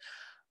it.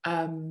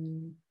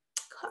 Can't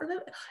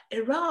remember.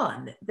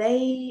 Iran,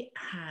 they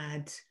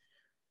had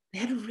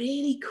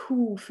really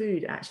cool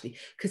food actually,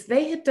 because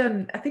they had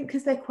done, I think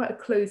because they're quite a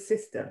closed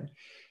system,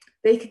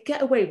 they could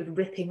get away with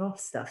ripping off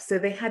stuff. So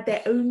they had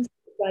their own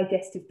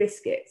digestive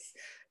biscuits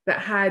that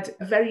had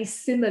very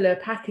similar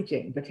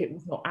packaging, but it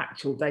was not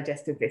actual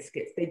digestive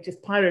biscuits. They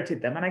just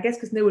pirated them. And I guess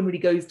because no one really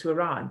goes to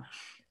Iran,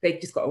 they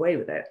just got away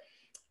with it.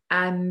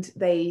 And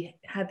they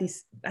had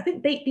these, I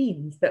think, baked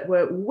beans that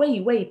were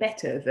way, way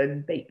better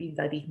than baked beans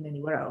I'd eaten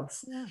anywhere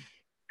else. Yeah.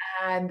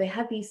 And they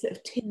had these sort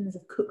of tins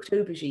of cooked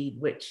aubergine,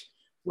 which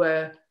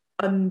were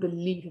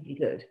unbelievably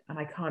good. And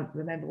I can't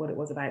remember what it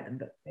was about them,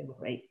 but they were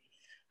great.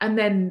 And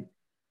then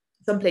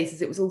some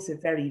places it was also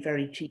very,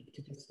 very cheap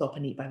to just stop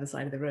and eat by the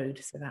side of the road.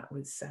 So that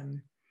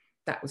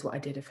was what I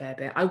did a fair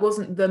bit. I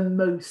wasn't the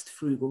most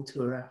frugal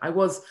tourer. I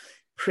was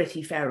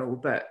pretty feral,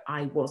 but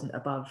I wasn't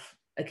above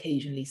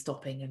occasionally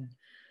stopping and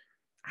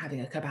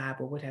having a kebab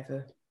or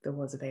whatever there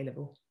was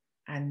available.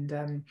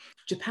 And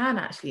Japan,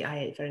 actually, I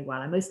ate very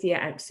well. I mostly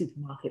ate out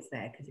supermarkets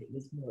there because it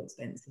was more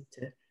expensive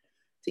to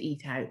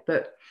eat out.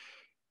 But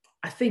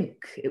I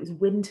think it was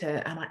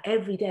winter, and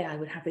every day I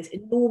would have this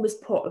enormous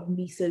pot of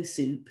miso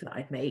soup that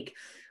I'd make,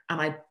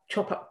 and I'd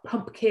chop up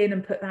pumpkin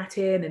and put that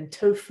in, and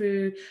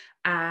tofu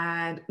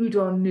and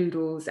udon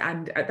noodles,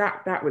 and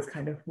that was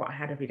kind of what I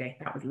had every day.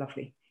 That was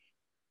lovely.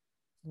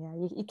 Yeah,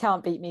 you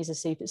can't beat miso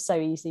soup. It's so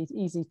easy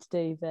to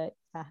do. But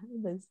I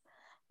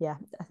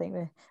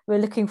think we're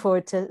looking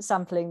forward to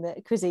sampling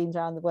the cuisines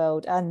around the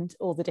world and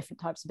all the different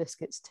types of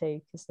biscuits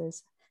too, because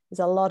there's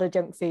a lot of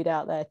junk food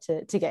out there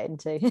to get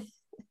into.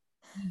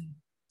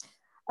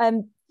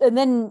 And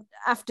then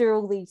after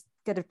all these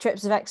kind of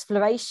trips of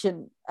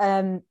exploration,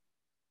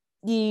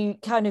 you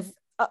kind of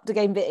upped the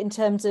game a bit in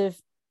terms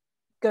of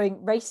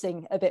going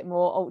racing a bit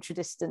more ultra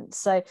distance.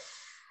 So,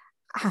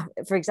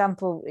 for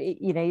example,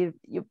 you know,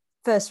 you're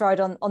first ride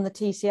on the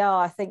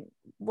TCR, I think,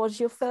 was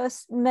your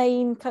first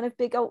main kind of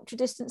big ultra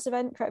distance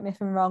event. Correct me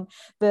if I'm wrong,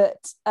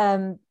 but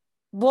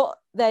what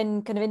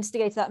then kind of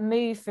instigated that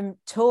move from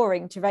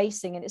touring to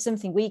racing? And it's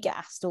something we get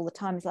asked all the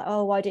time. It's like,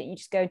 oh, why don't you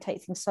just go and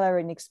take things slower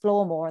and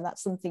explore more? And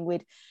that's something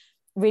we'd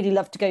really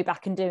love to go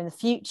back and do in the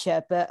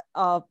future. But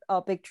our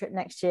big trip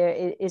next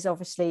year is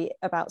obviously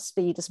about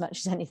speed as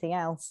much as anything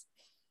else.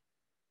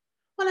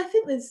 Well, I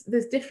think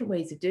there's different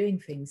ways of doing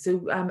things.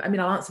 So, I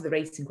mean, I'll answer the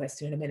racing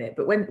question in a minute.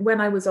 But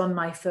when I was on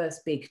my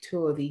first big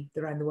tour, the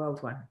Around the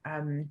World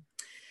one,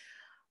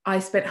 I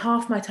spent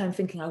half my time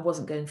thinking I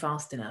wasn't going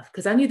fast enough,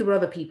 because I knew there were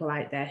other people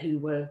out there who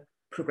were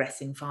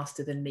progressing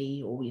faster than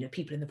me, or, you know,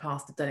 people in the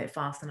past had done it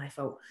fast, and I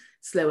felt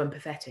slow and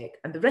pathetic.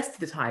 And the rest of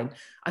the time,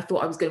 I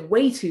thought I was going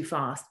way too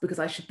fast, because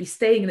I should be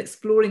staying and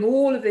exploring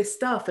all of this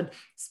stuff and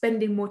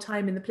spending more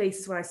time in the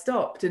places where I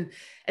stopped. And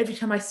every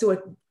time I saw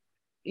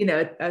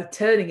a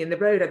turning in the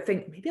road, I'd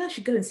think maybe I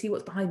should go and see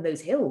what's behind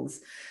those hills.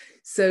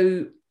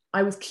 So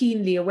I was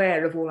keenly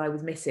aware of all I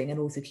was missing,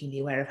 and also keenly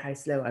aware of how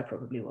slow I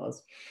probably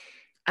was.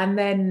 And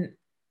then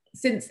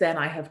since then,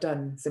 I have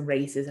done some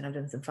races and I've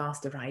done some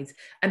faster rides.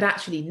 And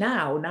actually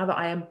now that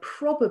I am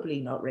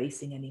probably not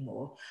racing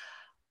anymore,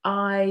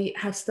 I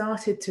have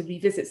started to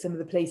revisit some of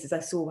the places I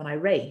saw when I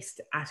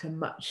raced at a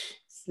much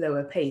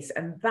slower pace.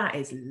 And that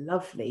is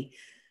lovely,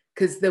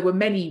 because there were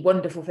many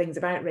wonderful things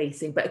about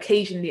racing, but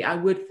occasionally I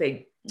would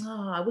think,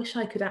 I wish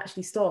I could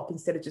actually stop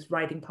instead of just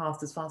riding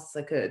past as fast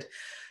as I could.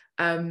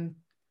 And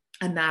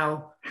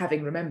now,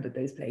 having remembered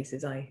those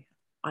places,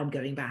 I'm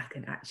going back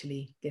and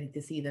actually getting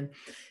to see them.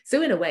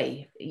 So in a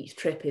way, each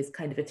trip is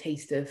kind of a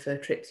taster for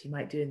trips you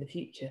might do in the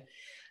future.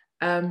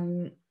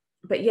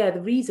 But yeah,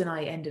 the reason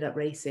I ended up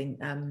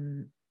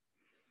racing,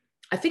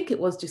 I think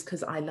it was just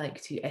because I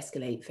like to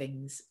escalate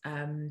things.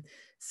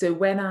 So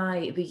when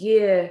the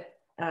year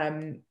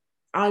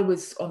I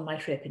was on my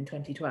trip in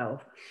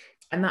 2012,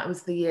 and that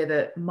was the year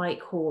that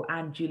Mike Hall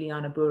and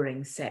Juliana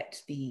Buring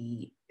set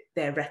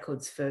their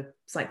records for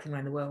cycling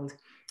around the world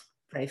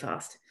very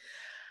fast.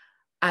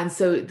 And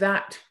so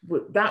that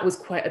was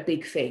quite a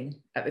big thing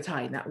at the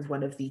time. That was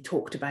one of the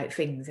talked about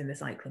things in the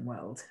cycling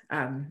world.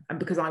 And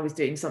because I was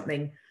doing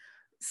something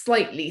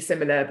slightly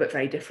similar but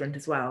very different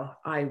as well,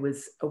 I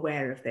was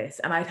aware of this.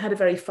 And I'd had a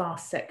very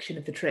fast section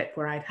of the trip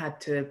where I'd had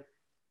to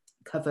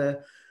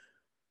cover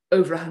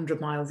over 100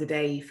 miles a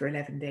day for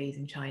 11 days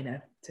in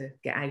China to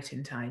get out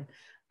in time.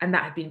 And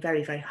that had been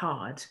very, very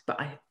hard, but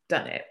I had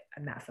done it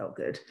and that felt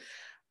good.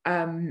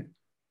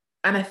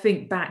 And I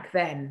think back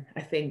then,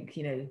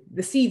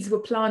 the seeds were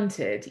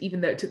planted,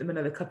 even though it took them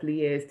another couple of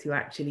years to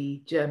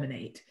actually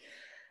germinate.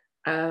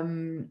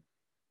 And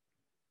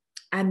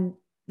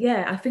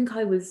yeah, I think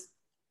I was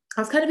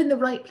kind of in the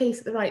right place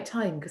at the right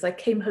time, because I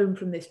came home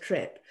from this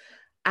trip,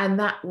 and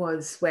that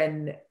was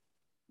when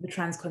the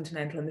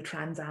Transcontinental and the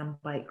Trans Am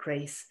bike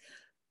race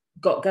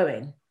got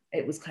going.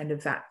 It was kind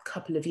of that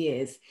couple of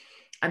years.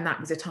 And that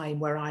was a time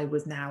where I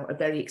was now a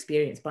very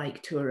experienced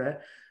bike tourer,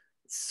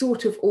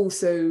 sort of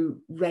also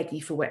ready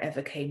for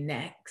whatever came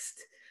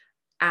next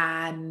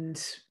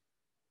and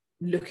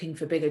looking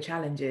for bigger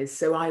challenges.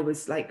 So I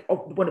was like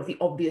one of the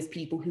obvious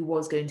people who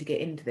was going to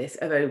get into this,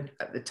 although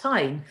at the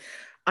time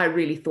I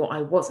really thought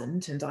I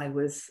wasn't, and I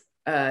was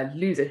a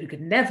loser who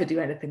could never do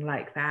anything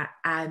like that.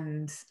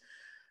 And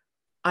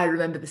I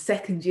remember the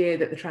second year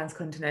that the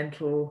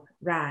Transcontinental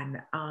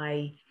ran,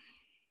 I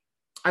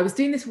was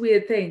doing this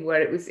weird thing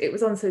where it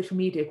was on social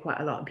media quite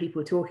a lot and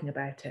people were talking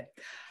about it.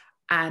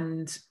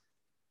 And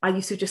I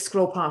used to just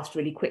scroll past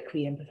really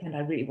quickly and pretend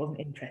I really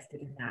wasn't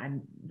interested in that,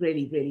 and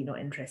really, really not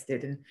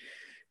interested. And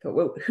thought,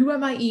 well, who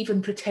am I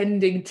even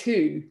pretending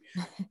to?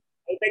 I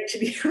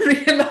eventually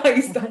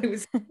realised I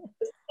was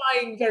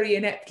trying very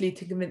ineptly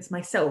to convince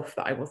myself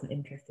that I wasn't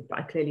interested, but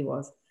I clearly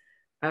was.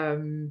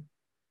 And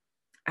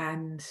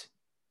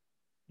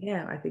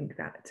yeah, I think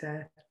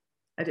that,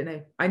 I don't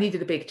know, I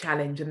needed a big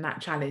challenge, and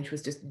that challenge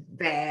was just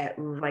there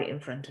right in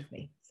front of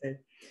me. So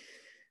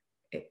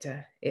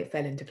it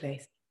fell into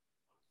place.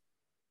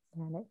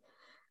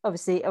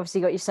 Obviously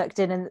got you sucked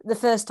in, and the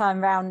first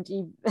time round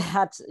you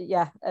had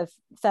a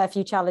fair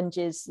few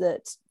challenges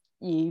that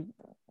you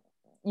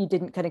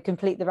didn't kind of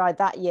complete the ride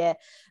that year,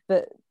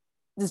 but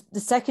the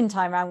second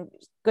time round,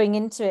 going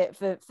into it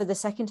for the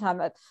second time,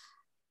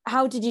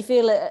 how did you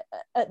feel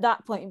at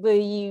that point? Were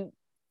you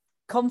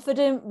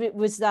confident?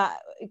 Was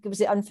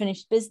it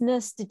unfinished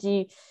business? Did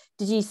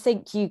you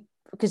think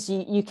because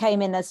you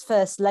came in as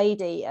first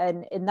lady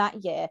and in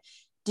that year,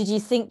 did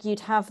you think you'd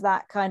have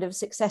that kind of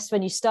success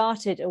when you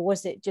started, or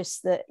was it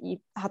just that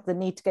you had the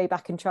need to go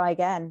back and try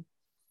again?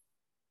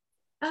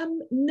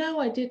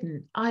 No, I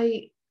didn't.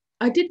 I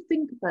did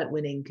think about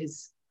winning,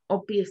 because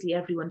obviously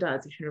everyone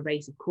does. If you're in a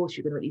race, of course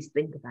you're going to at least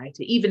think about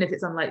it. Even if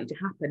it's unlikely to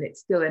happen,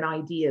 it's still an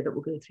idea that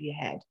will go through your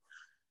head.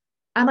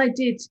 And I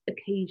did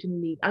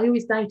occasionally, I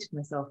always doubted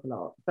myself a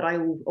lot, but I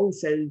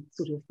also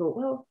sort of thought,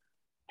 well,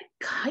 I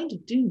kind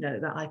of do know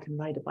that I can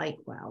ride a bike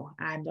well,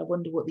 and I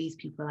wonder what these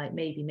people are like,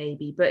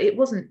 maybe, but it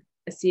wasn't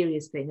a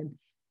serious thing. And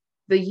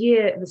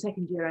the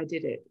second year I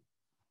did it,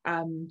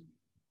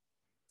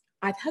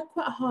 I'd had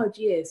quite a hard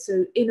year.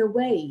 So in a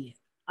way,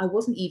 I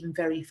wasn't even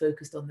very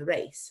focused on the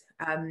race.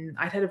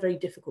 I'd had a very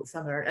difficult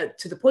summer,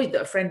 to the point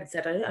that a friend had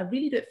said, I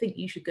really don't think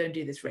you should go and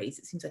do this race.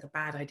 It seems like a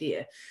bad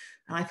idea.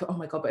 And I thought, oh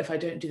my God, but if I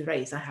don't do the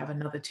race, I have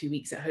another 2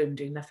 weeks at home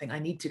doing nothing. I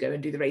need to go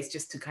and do the race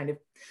just to kind of,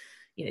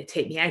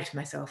 take me out of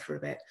myself for a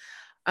bit.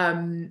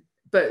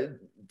 But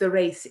the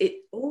race,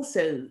 it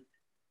also,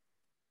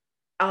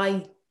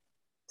 I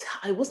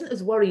wasn't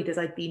as worried as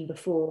I'd been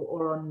before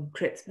or on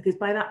trips, because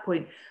by that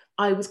point,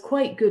 I was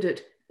quite good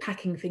at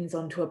packing things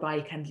onto a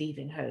bike and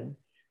leaving home.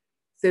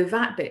 So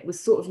that bit was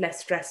sort of less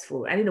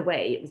stressful. And in a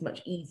way, it was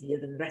much easier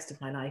than the rest of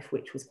my life,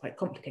 which was quite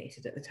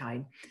complicated at the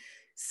time.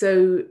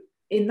 So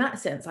in that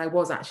sense, I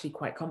was actually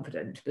quite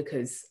confident,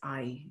 because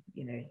I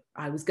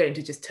was going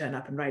to just turn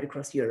up and ride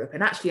across Europe.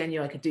 And actually, I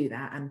knew I could do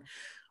that. And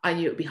I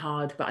knew it would be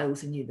hard, but I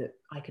also knew that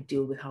I could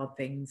deal with hard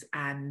things.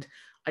 And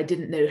I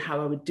didn't know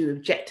how I would do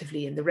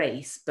objectively in the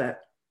race,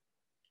 but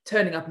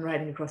turning up and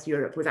riding across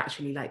Europe was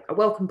actually like a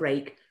welcome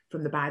break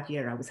from the bad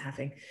year I was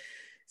having.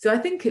 So I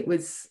think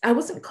I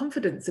wasn't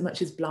confident so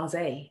much as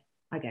blasé,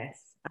 I guess.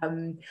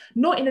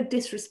 Not in a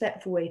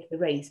disrespectful way to the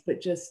race,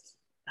 but just,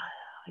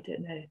 I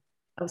don't know,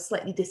 I was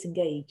slightly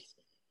disengaged.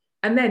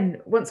 And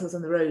then once I was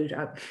on the road,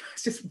 I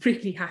was just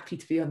really happy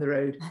to be on the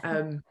road.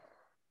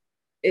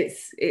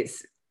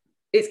 It's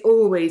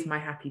always my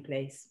happy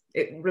place,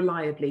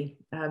 reliably.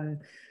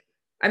 And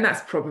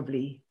that's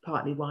probably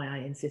partly why I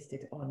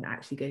insisted on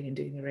actually going and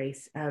doing the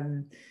race.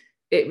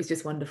 It was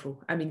just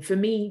wonderful. I mean, for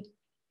me,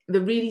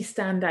 the really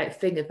standout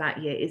thing of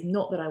that year is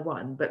not that I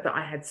won, but that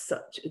I had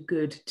such a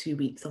good 2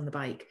 weeks on the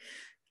bike,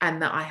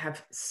 and that I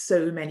have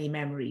so many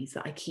memories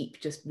that I keep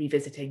just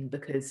revisiting,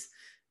 because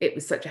it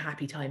was such a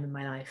happy time in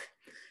my life.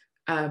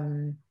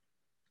 And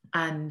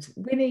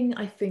winning,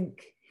 I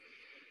think,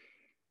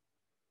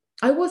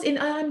 I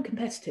am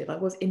competitive. I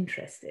was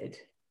interested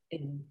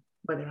in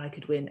whether I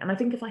could win. And I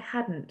think if I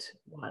hadn't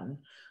won,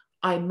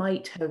 I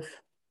might have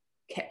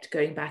kept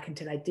going back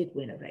until I did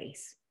win a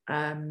race,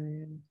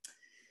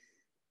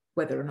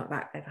 whether or not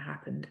that ever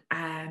happened.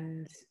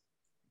 And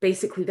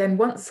basically then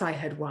once I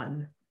had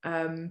won,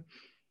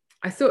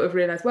 I sort of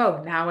realized,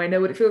 well, now I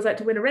know what it feels like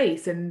to win a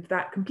race. And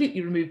that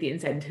completely removed the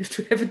incentive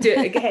to ever do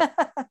it again.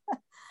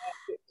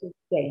 It's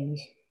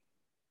strange.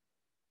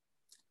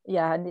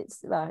 Yeah, and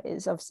it's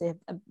obviously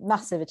a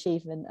massive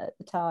achievement at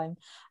the time.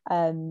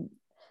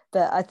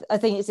 But I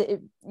think it's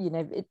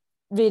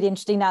really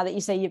interesting now that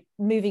you say you're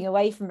moving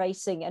away from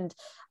racing, and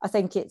I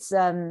think it's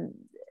a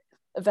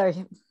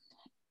very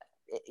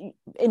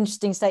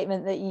interesting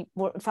statement that you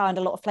found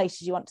a lot of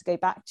places you want to go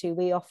back to.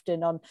 We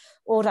often on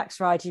Audax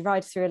ride, you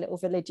ride through a little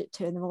village at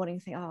 2 a.m.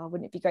 and think, oh,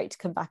 wouldn't it be great to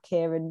come back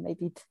here and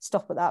maybe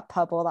stop at that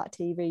pub or that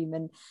tea room,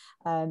 and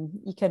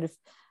you kind of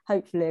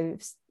hopefully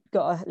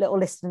got a little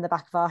list in the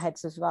back of our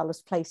heads as well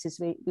as places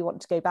we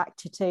want to go back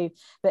to too.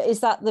 But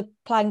is that the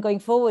plan going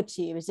forward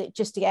to you? Is it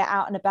just to get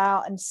out and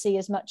about and see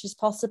as much as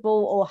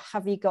possible, or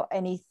have you got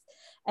any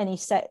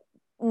set,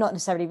 not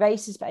necessarily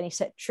races, but any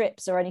set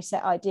trips or any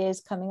set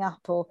ideas coming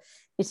up, or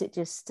is it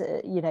just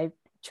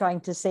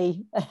trying to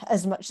see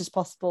as much as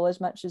possible,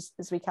 as much as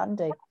we can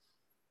do?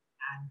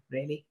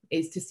 Really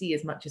is to see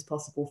as much as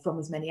possible from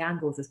as many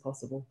angles as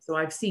possible. So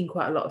I've seen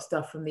quite a lot of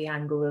stuff from the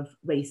angle of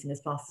racing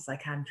as fast as I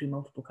can through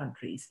multiple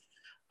countries,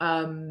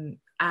 and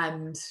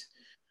I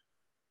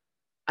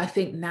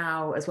think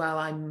now as well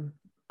I'm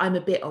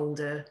a bit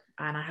older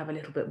and I have a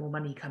little bit more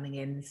money coming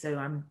in, so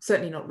I'm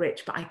certainly not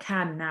rich, but I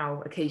can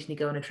now occasionally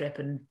go on a trip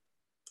and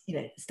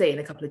stay in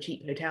a couple of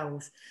cheap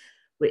hotels,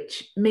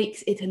 which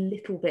makes it a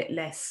little bit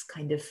less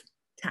kind of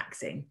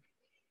taxing,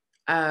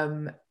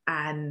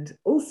 and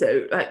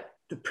also like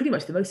pretty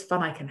much the most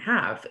fun I can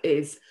have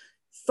is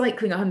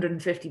cycling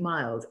 150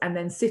 miles and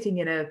then sitting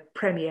in a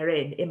Premier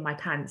Inn in my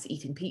pants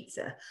eating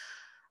pizza.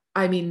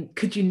 I mean,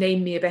 could you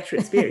name me a better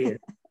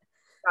experience?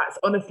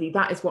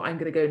 That is what I'm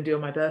going to go and do on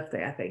my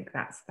birthday. I think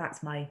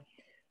that's my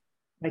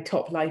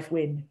top life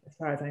win as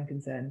far as I'm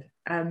concerned.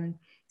 So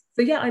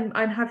yeah,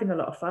 I'm having a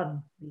lot of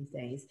fun these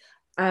days.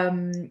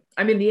 I'm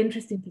in the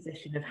interesting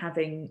position of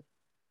having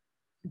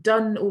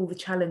done all the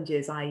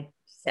challenges I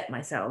set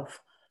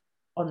myself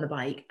on the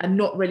bike and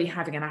not really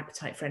having an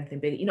appetite for anything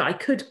big. I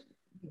could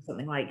do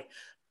something like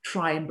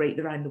try and break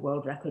the round the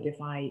world record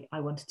if I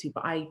wanted to,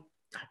 but I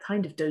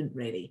kind of don't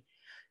really.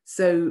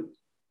 So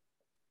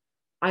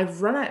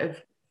I've run out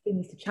of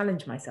things to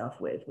challenge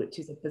myself with, which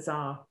is a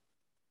bizarre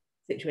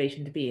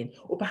situation to be in,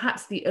 or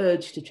perhaps the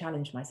urge to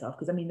challenge myself,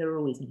 because I mean there are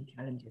always new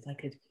challenges. I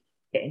could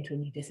get into a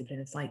new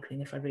discipline of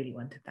cycling if I really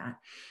wanted that.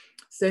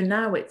 So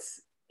now it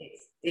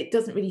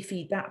doesn't really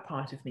feed that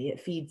part of me. It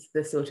feeds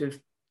the sort of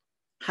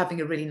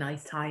having a really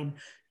nice time,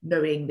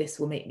 knowing this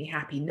will make me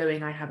happy,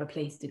 knowing I have a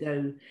place to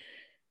go,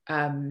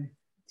 to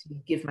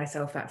give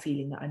myself that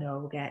feeling that I know I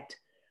will get.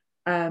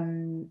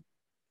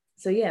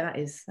 So yeah, that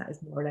is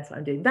more or less what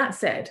I'm doing. That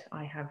said,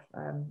 I have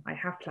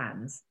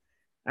plans.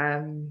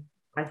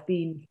 I've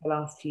been for the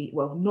last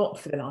not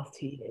for the last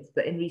 2 years,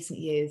 but in recent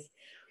years,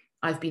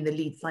 I've been the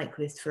lead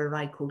cyclist for a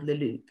ride called Le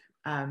Loop,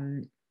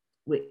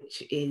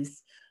 which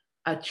is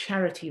a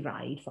charity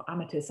ride for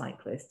amateur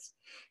cyclists.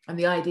 And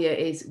the idea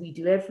is we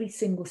do every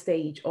single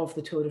stage of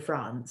the Tour de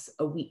France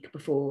a week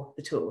before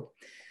the Tour,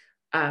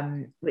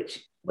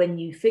 which when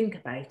you think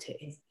about it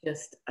is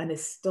just an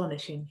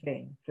astonishing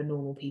thing for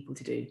normal people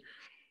to do.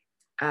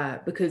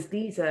 Because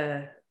these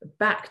are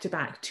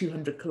back-to-back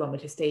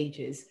 200-kilometer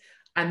stages,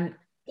 and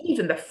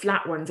even the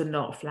flat ones are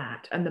not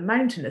flat, and the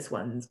mountainous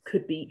ones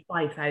could be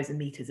 5,000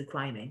 meters of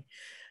climbing.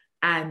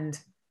 And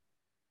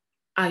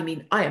I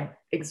mean, I am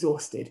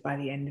exhausted by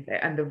the end of it.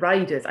 And the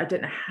riders, I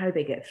don't know how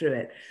they get through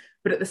it.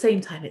 But at the same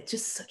time, it's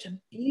just such a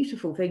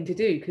beautiful thing to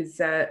do,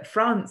 because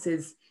France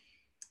is,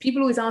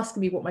 people always ask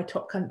me what my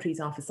top countries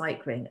are for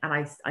cycling.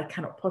 And I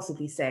cannot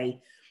possibly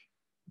say,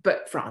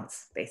 but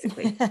France,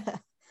 basically.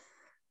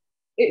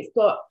 It's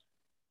got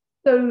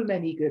so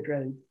many good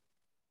roads.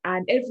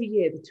 And every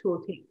year the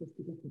Tour takes us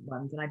to different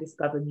ones and I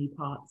discover new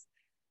parts.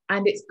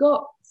 And it's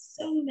got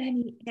so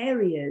many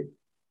areas,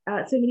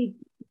 so many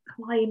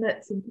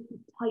climates and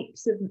different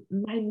types of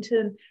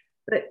mountain,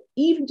 but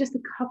even just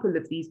a couple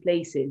of these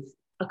places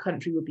a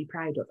country would be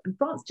proud of. And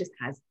France just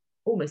has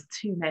almost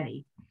too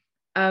many.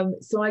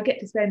 So I get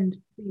to spend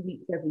 3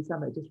 weeks every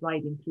summer just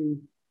riding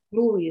through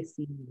glorious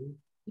scenery,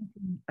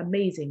 eating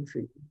amazing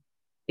food,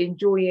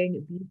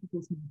 enjoying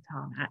beautiful small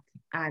tarmac,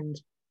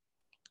 and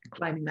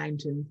climbing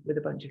mountains with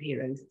a bunch of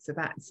heroes. So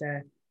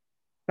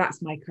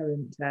that's my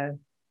current the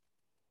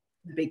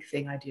big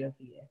thing I do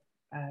every year.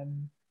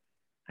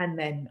 And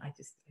then I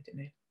don't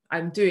know.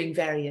 I'm doing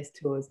various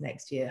tours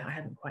next year. I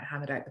haven't quite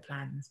hammered out the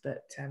plans,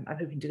 but I'm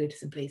hoping to go to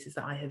some places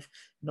that I have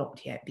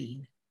not yet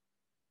been.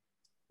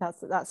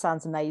 That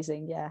sounds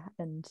amazing, yeah,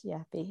 and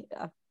yeah, be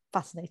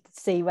fascinated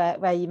to see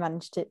where you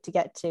managed to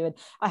get to. And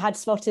I had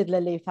spotted La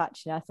Loupe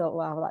actually. I thought,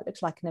 wow, that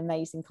looks like an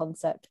amazing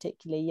concept,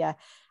 particularly, yeah,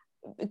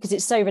 because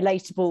it's so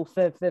relatable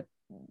for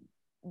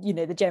you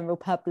know, the general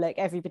public.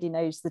 Everybody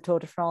knows the Tour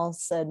de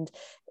France, and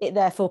it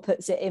therefore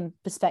puts it in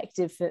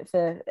perspective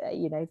for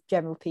you know,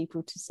 general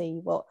people to see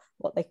what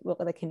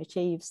they can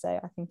achieve. So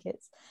I think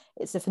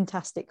it's a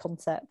fantastic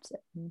concept,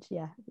 and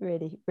yeah,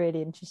 really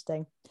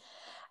interesting.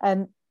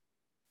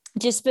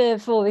 Just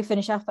before we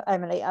finish up,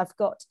 Emily, I've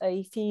got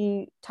a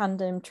few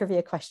tandem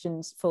trivia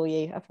questions for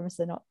you. I promise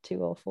they're not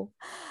too awful.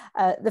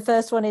 The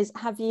first one is,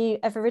 have you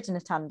ever ridden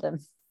a tandem?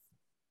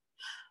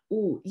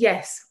 Oh,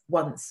 yes,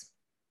 once.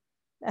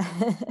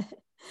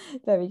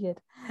 Very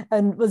good.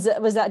 And was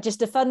that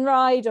just a fun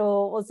ride,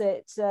 or was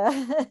it?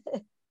 It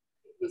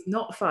was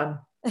not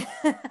fun.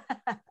 It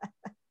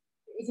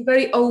was a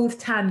very old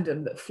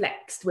tandem that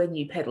flexed when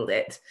you pedaled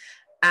it,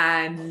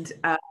 and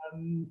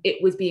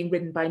it was being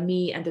ridden by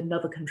me and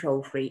another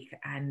control freak,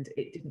 and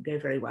it didn't go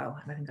very well.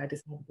 And I think I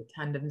decided that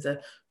tandems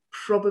are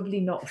probably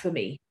not for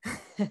me.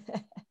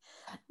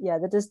 Yeah,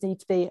 there does need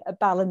to be a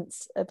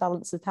balance of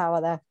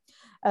power there.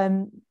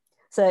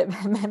 So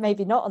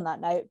maybe not on that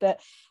note,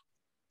 but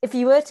if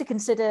you were to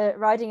consider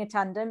riding a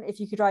tandem, if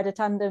you could ride a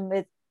tandem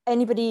with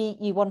anybody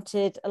you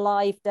wanted,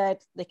 alive,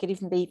 dead, they could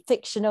even be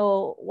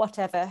fictional,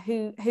 whatever,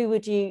 who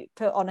would you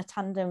put on a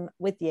tandem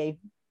with you?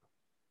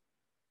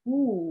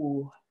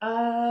 Ooh,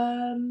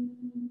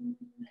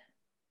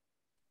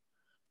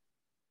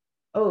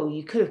 oh,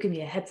 you could have given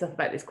me a heads up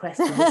about this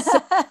question. So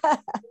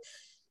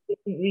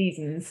different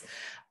reasons.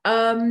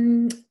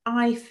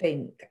 I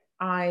think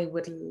I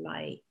would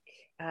like.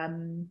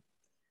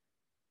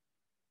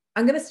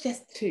 I'm going to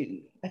suggest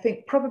two. I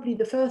think probably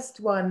the first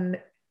one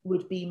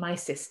would be my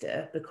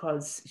sister,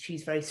 because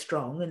she's very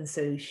strong, and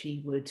so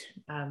she would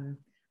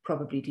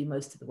probably do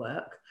most of the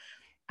work.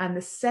 And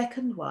the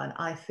second one,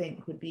 I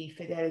think, would be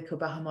Federico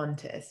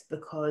Bahamontes,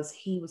 because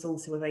he was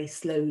also a very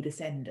slow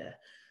descender.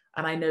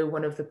 And I know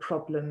one of the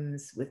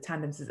problems with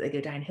tandems is they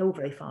go downhill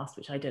very fast,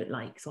 which I don't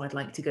like. So I'd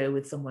like to go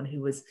with someone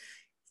who was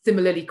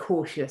similarly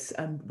cautious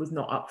and was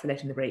not up for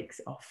letting the brakes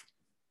off.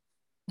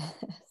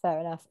 Fair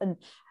enough. And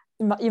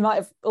you might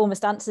have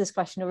almost answered this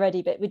question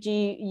already, but would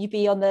you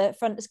be on the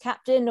front as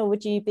captain, or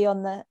would you be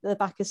on the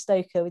back as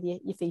stoker with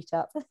your feet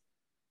up?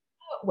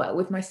 Well,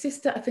 with my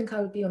sister, I think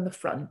I would be on the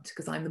front,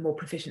 because I'm the more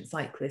proficient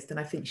cyclist, and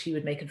I think she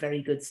would make a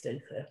very good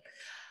stoker.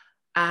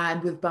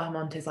 And with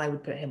Bahamontes, I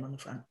would put him on the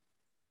front.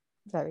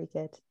 Very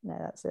good. No,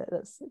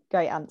 that's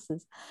great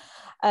answers.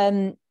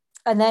 And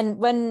then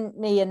when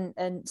me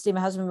and Steve,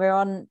 my husband, we're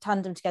on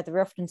tandem together, we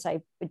often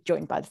say we're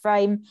joined by the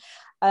frame.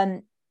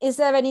 Is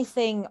there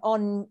anything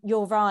on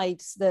your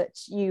rides that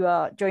you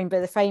are joined by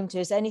the frame to?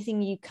 Is there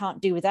anything you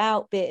can't do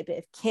without, be it a bit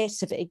of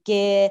kit, a bit of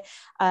gear,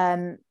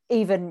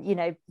 even, you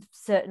know,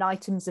 certain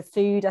items of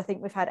food? I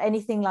think we've had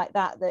anything like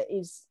that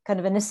is kind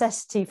of a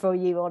necessity for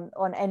you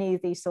on any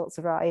of these sorts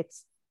of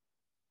rides?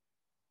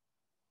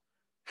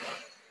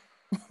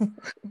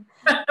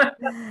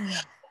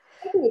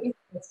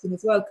 Question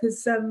as well,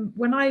 because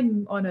when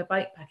I'm on a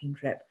bike packing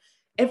trip,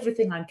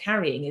 everything I'm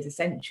carrying is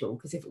essential,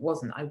 because if it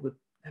wasn't, I would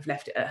have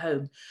left it at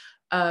home.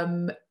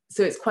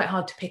 So it's quite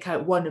hard to pick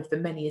out one of the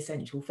many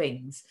essential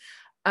things.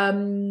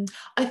 I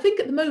think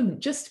at the moment,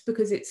 just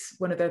because it's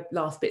one of the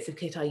last bits of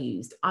kit I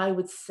used, I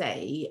would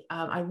say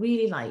I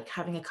really like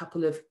having a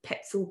couple of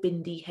Petzl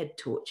Bindi head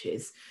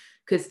torches,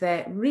 because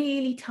they're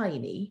really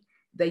tiny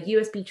they're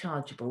USB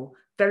chargeable,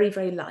 very,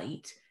 very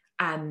light,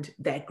 and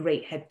they're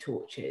great head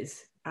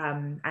torches.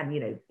 And, you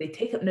know, they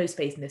take up no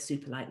space and they're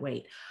super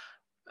lightweight.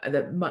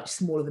 They're much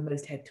smaller than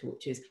most head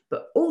torches,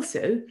 but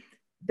also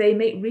they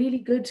make really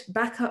good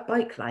backup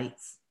bike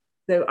lights.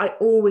 So I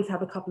always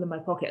have a couple in my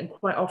pocket, and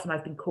quite often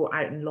I've been caught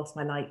out and lost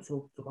my lights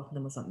or forgotten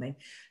them or something.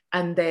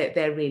 And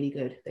they're really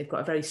good. They've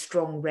got a very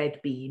strong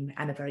red beam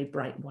and a very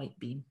bright white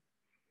beam.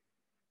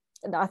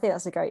 And I think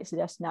that's a great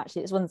suggestion,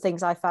 actually. It's one of the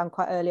things I found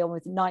quite early on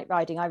with night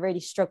riding. I really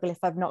struggle if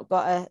I've not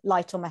got a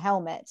light on my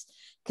helmet,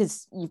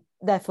 because you've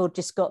therefore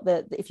just got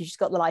if you've just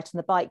got the light on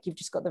the bike, you've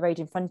just got the road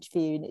in front of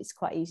you, and it's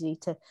quite easy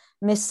to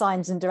miss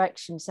signs and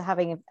directions. So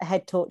having a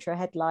head torch or a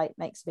headlight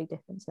makes a big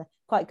difference. They're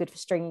quite good for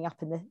stringing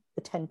up in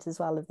the tent as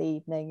well of the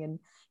evening and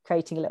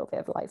creating a little bit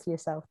of light for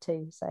yourself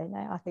too. So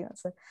no, I think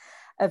that's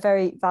a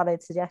very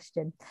valid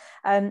suggestion.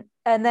 And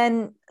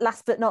then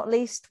last but not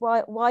least,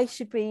 why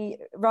should we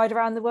ride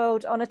around the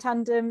world on a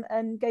tandem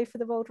and go for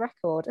the world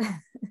record?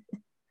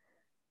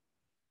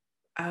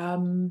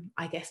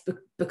 I guess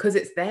because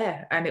it's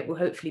there and it will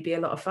hopefully be a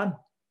lot of fun.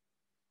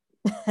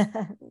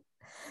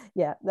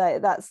 Yeah,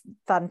 that's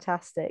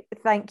fantastic.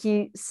 Thank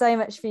you so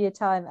much for your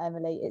time,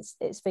 Emily.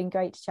 It's been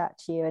great to chat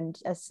to you, and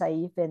as I say,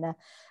 you've been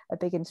a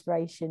big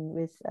inspiration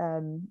with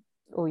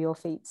all your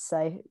feats.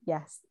 So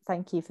yes,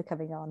 thank you for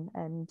coming on,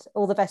 and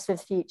all the best for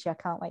the future.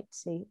 I can't wait to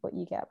see what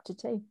you get up to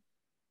too.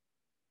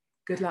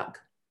 Good luck.